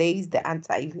 and there is the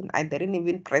answer. Even I didn't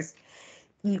even press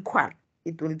equal,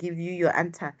 it will give you your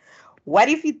answer. What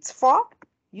if it's 4?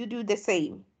 You do the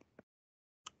same.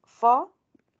 4,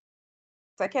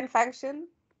 second function,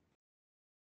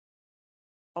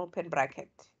 open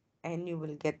bracket, and you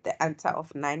will get the answer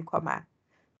of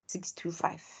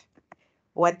 9,625.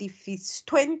 What if it's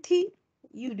 20?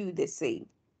 You do the same.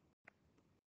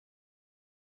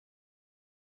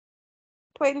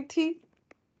 20,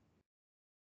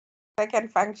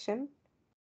 second function,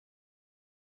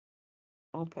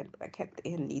 open bracket,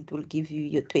 and it will give you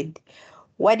your 20.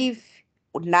 What if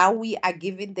now we are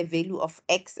given the value of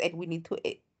x and we need to,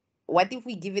 what if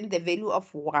we given the value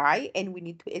of y and we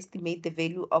need to estimate the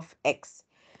value of x?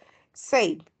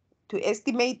 Same, to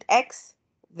estimate x,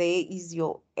 there is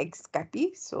your x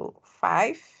copy, so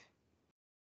 5,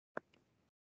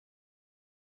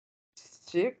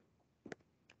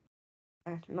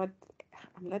 I'm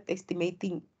not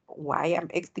estimating y, I'm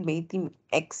estimating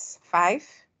x, 5,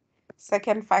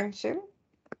 second function,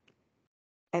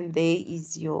 and there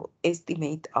is your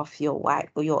estimate of your y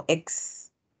or your x.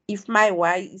 If my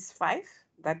y is 5,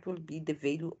 that will be the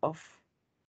value of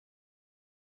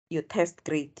your test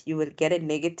grade. You will get a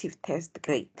negative test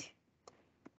grade.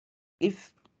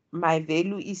 If my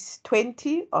value is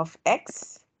 20 of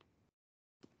x,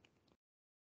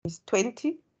 is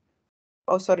 20,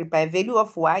 oh sorry, my value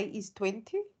of y is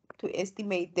 20, to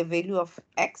estimate the value of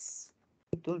x,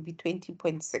 it will be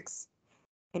 20.6.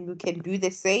 And you can do the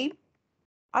same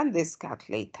on this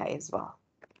calculator as well.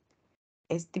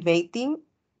 Estimating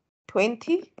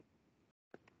 20,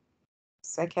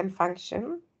 second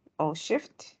function or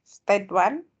shift, step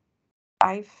 1,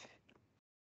 5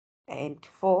 and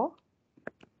 4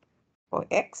 for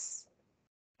x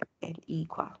and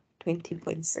equal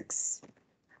 20.6. You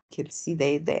can see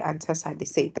the answers are the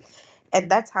same. And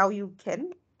that's how you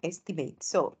can estimate.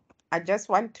 So I just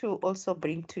want to also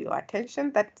bring to your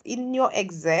attention that in your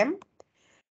exam,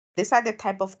 these are the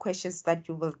type of questions that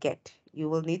you will get. You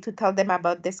will need to tell them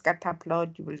about the scatter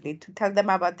plot. You will need to tell them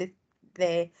about the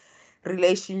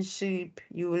relationship.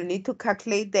 You will need to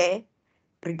calculate the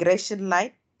regression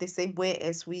line the same way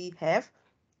as we have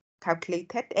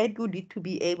calculated, and you need to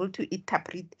be able to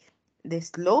interpret the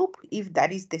slope. If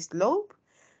that is the slope,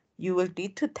 you will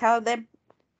need to tell them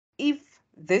if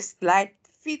this line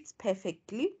fits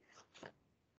perfectly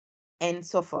and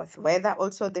so forth. Whether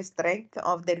also the strength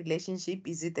of the relationship,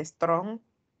 is it a strong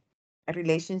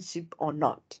relationship or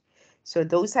not? So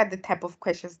those are the type of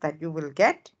questions that you will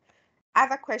get.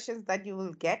 Other questions that you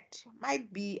will get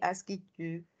might be asking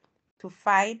you to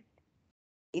find,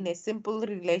 in a simple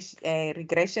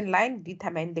regression line,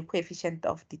 determine the coefficient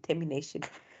of determination.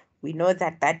 We know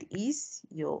that that is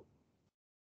your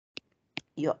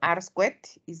R squared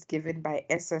is given by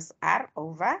SSR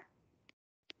over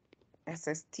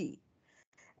SST.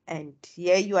 And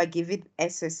here you are given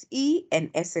SSE and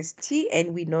SST,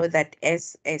 and we know that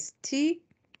SST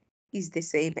is the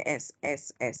same as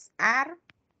SSR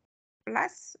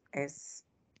plus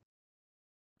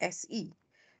SSE.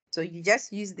 So you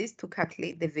just use this to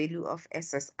calculate the value of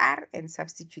SSR and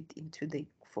substitute into the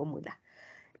formula.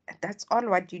 That's all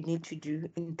what you need to do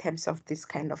in terms of this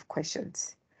kind of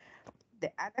questions.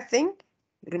 The other thing,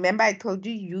 remember I told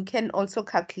you, you can also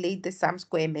calculate the sum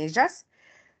square measures.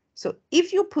 So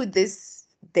if you put this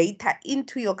data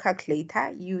into your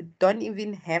calculator, you don't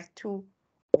even have to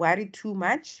worry too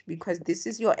much, because this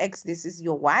is your x, this is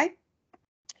your y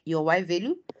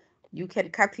value. You can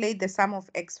calculate the sum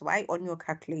of xy on your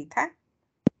calculator.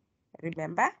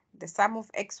 Remember, the sum of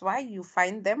xy, you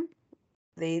find them,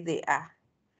 there they are.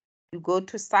 You go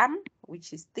to sum,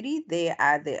 which is 3, they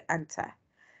are the answer.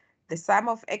 The sum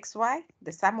of xy,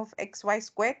 the sum of xy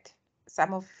squared,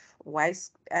 sum of y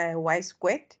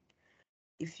squared,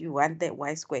 if you want the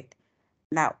y squared.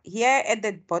 Now, here at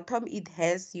the bottom, it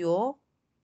has your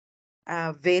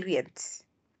variance,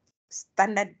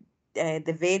 standard,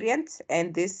 the variance,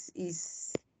 and this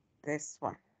is this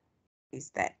one, is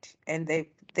that. And the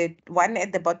one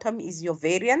at the bottom is your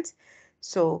variance.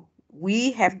 So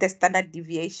we have the standard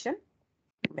deviation.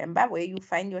 Remember where you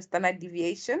find your standard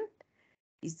deviation?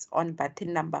 It's on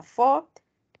button number 4,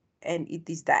 and it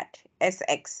is that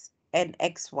SX and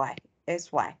XY,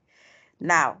 SY.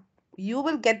 Now, you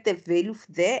will get the value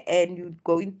there, and you're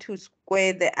going to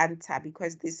square the answer,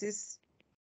 because this is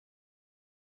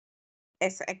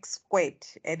SX squared,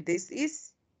 and this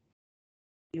is,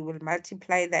 you will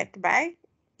multiply that by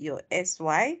your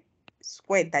SY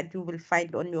squared that you will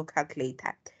find on your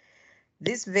calculator.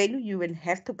 This value you will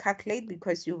have to calculate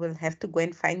because you will have to go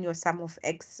and find your sum of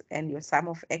x and your sum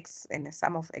of x and the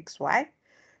sum of xy,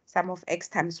 sum of x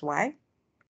times y.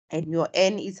 And your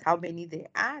n is how many there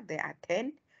are. There are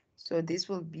 10. So this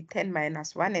will be 10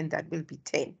 minus 1 and that will be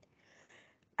 10.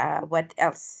 What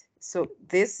else? So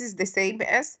this is the same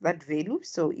as that value.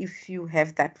 So if you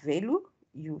have that value,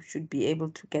 you should be able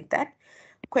to get that.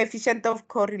 Coefficient of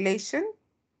correlation.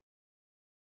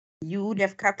 You would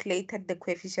have calculated the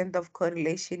coefficient of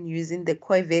correlation using the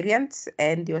covariance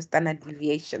and your standard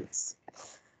deviations.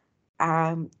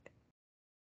 And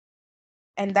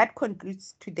that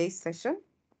concludes today's session.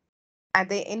 Are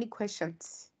there any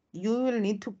questions? You will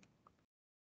need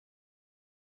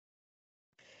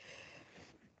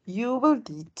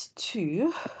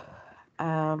to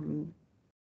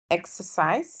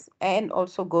exercise and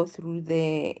also go through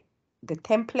the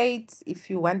templates if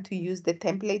you want to use the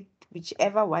template,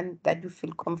 whichever one that you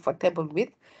feel comfortable with.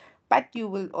 But you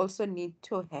will also need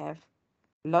to have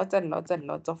lots and lots and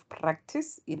lots of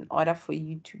practice in order for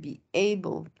you to be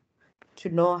able to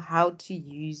know how to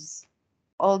use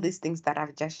all these things that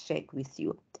I've just shared with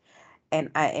you. And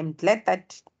I am glad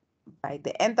that by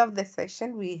the end of the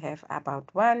session, we have about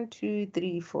 1, 2,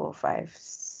 3, 4, 5,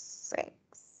 6,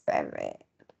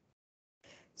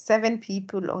 7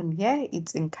 people on here.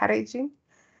 It's encouraging.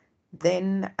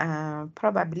 Then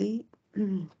probably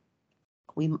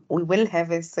we will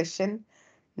have a session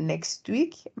next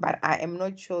week, but I am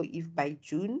not sure if by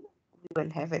June we will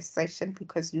have a session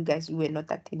because you guys were not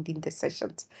attending the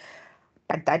sessions.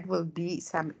 But that will be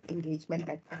some engagement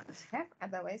that we have.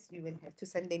 Otherwise, we will have to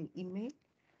send an email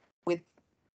with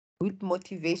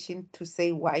motivation to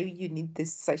say why you need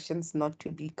these sessions not to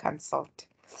be cancelled.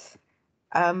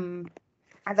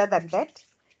 Other than that,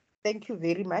 thank you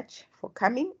very much for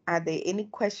coming. Are there any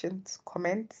questions,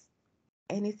 comments,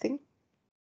 anything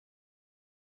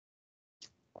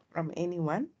from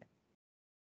anyone?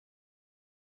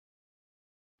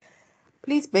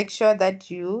 Please make sure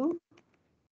that you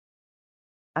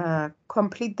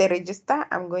complete the register.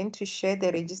 I'm going to share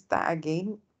the register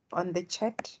again on the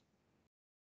chat.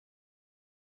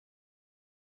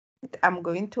 I'm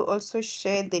going to also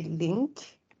share the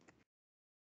link.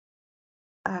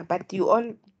 But you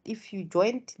all, if you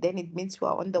joined, then it means you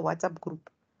are on the WhatsApp group.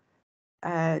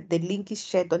 The link is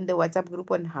shared on the WhatsApp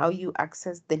group on how you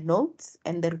access the notes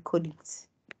and the recordings.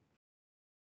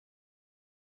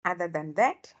 Other than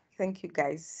that, thank you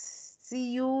guys.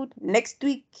 See you next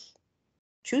week,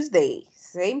 Tuesday,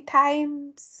 same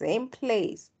time, same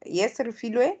place. Yes,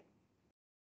 Refilwe?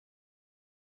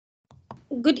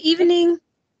 Good evening.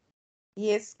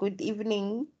 Yes, good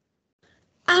evening.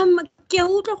 Ke a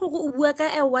utlwa gore o bua ka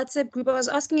a WhatsApp group. I was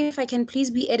asking if I can please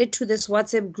be added to this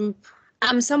WhatsApp group.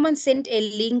 Someone sent a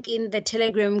link in the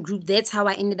Telegram group. That's how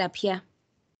I ended up here.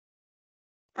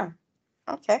 Oh,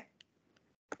 okay.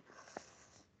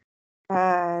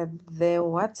 The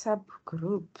WhatsApp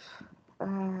group.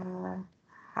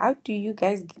 How do you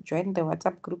guys join the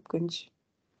WhatsApp group, Kunji?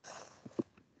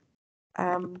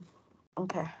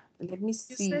 Okay, let me You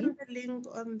see. send the link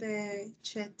on the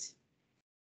chat.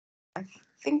 I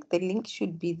think the link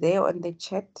should be there on the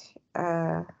chat.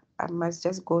 I must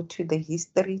just go to the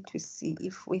history to see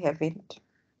if we haven't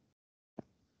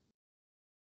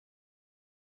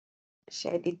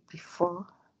shared it before.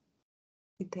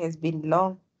 It has been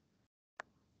long.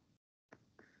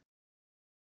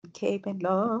 It came a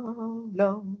long,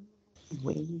 long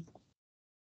way.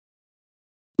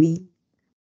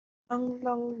 Long,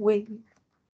 long way.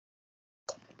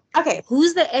 Okay.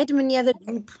 Who's the admin near the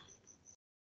group?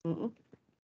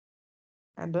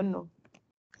 I don't know.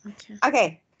 Okay.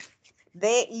 Okay.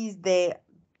 There is the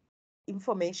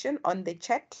information on the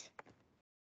chat.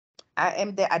 I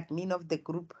am the admin of the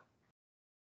group.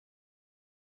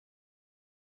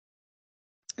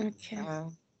 Okay.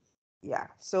 Yeah.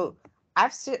 So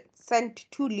I've sent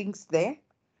 2 links there.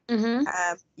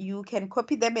 You can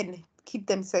copy them and keep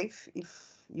them safe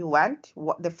if you want.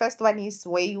 The first one is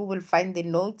where you will find the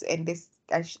notes, and this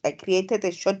I created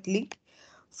a short link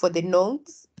for the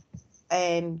notes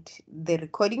and the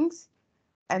recordings.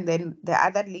 And then the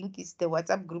other link is the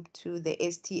WhatsApp group to the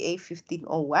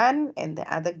STA1501, and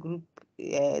the other group,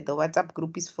 the WhatsApp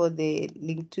group is for the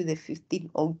link to the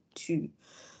 1502.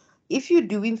 If you're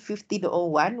doing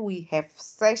 1501, we have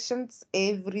sessions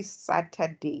every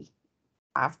Saturday,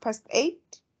 8:30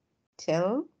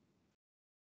 till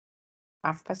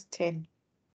 10:30.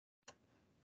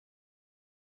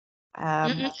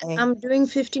 I'm doing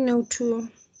 1502.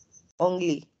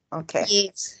 Only, okay.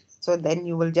 Yes. So then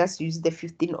you will just use the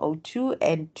 1502,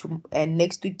 and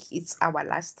next week it's our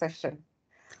last session.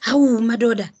 How,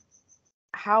 Madoda?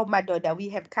 how Madoda, we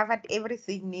have covered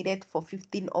everything needed for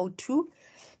 1502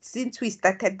 since we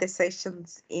started the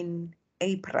sessions in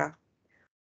April.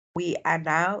 We are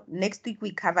now, next week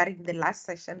we're covering the last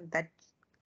session that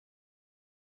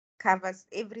covers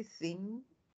everything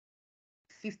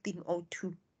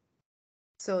 1502.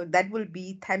 So that will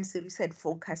be time series and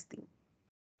forecasting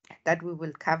that we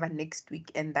will cover next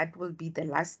week, and that will be the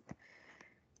last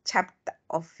chapter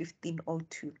of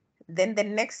 1502. Then the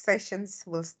next sessions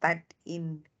will start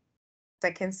in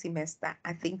second semester.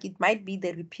 I think it might be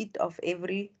the repeat of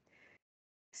every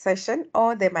session,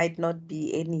 or there might not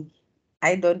be any.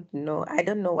 I don't know. I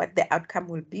don't know what the outcome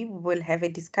will be. We will have a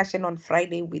discussion on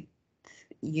Friday with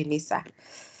UNISA.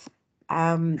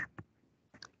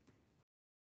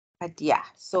 But yeah,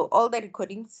 so all the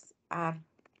recordings are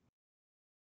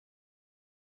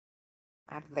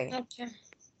there. Okay.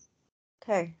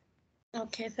 Okay.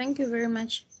 Okay. Thank you very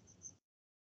much.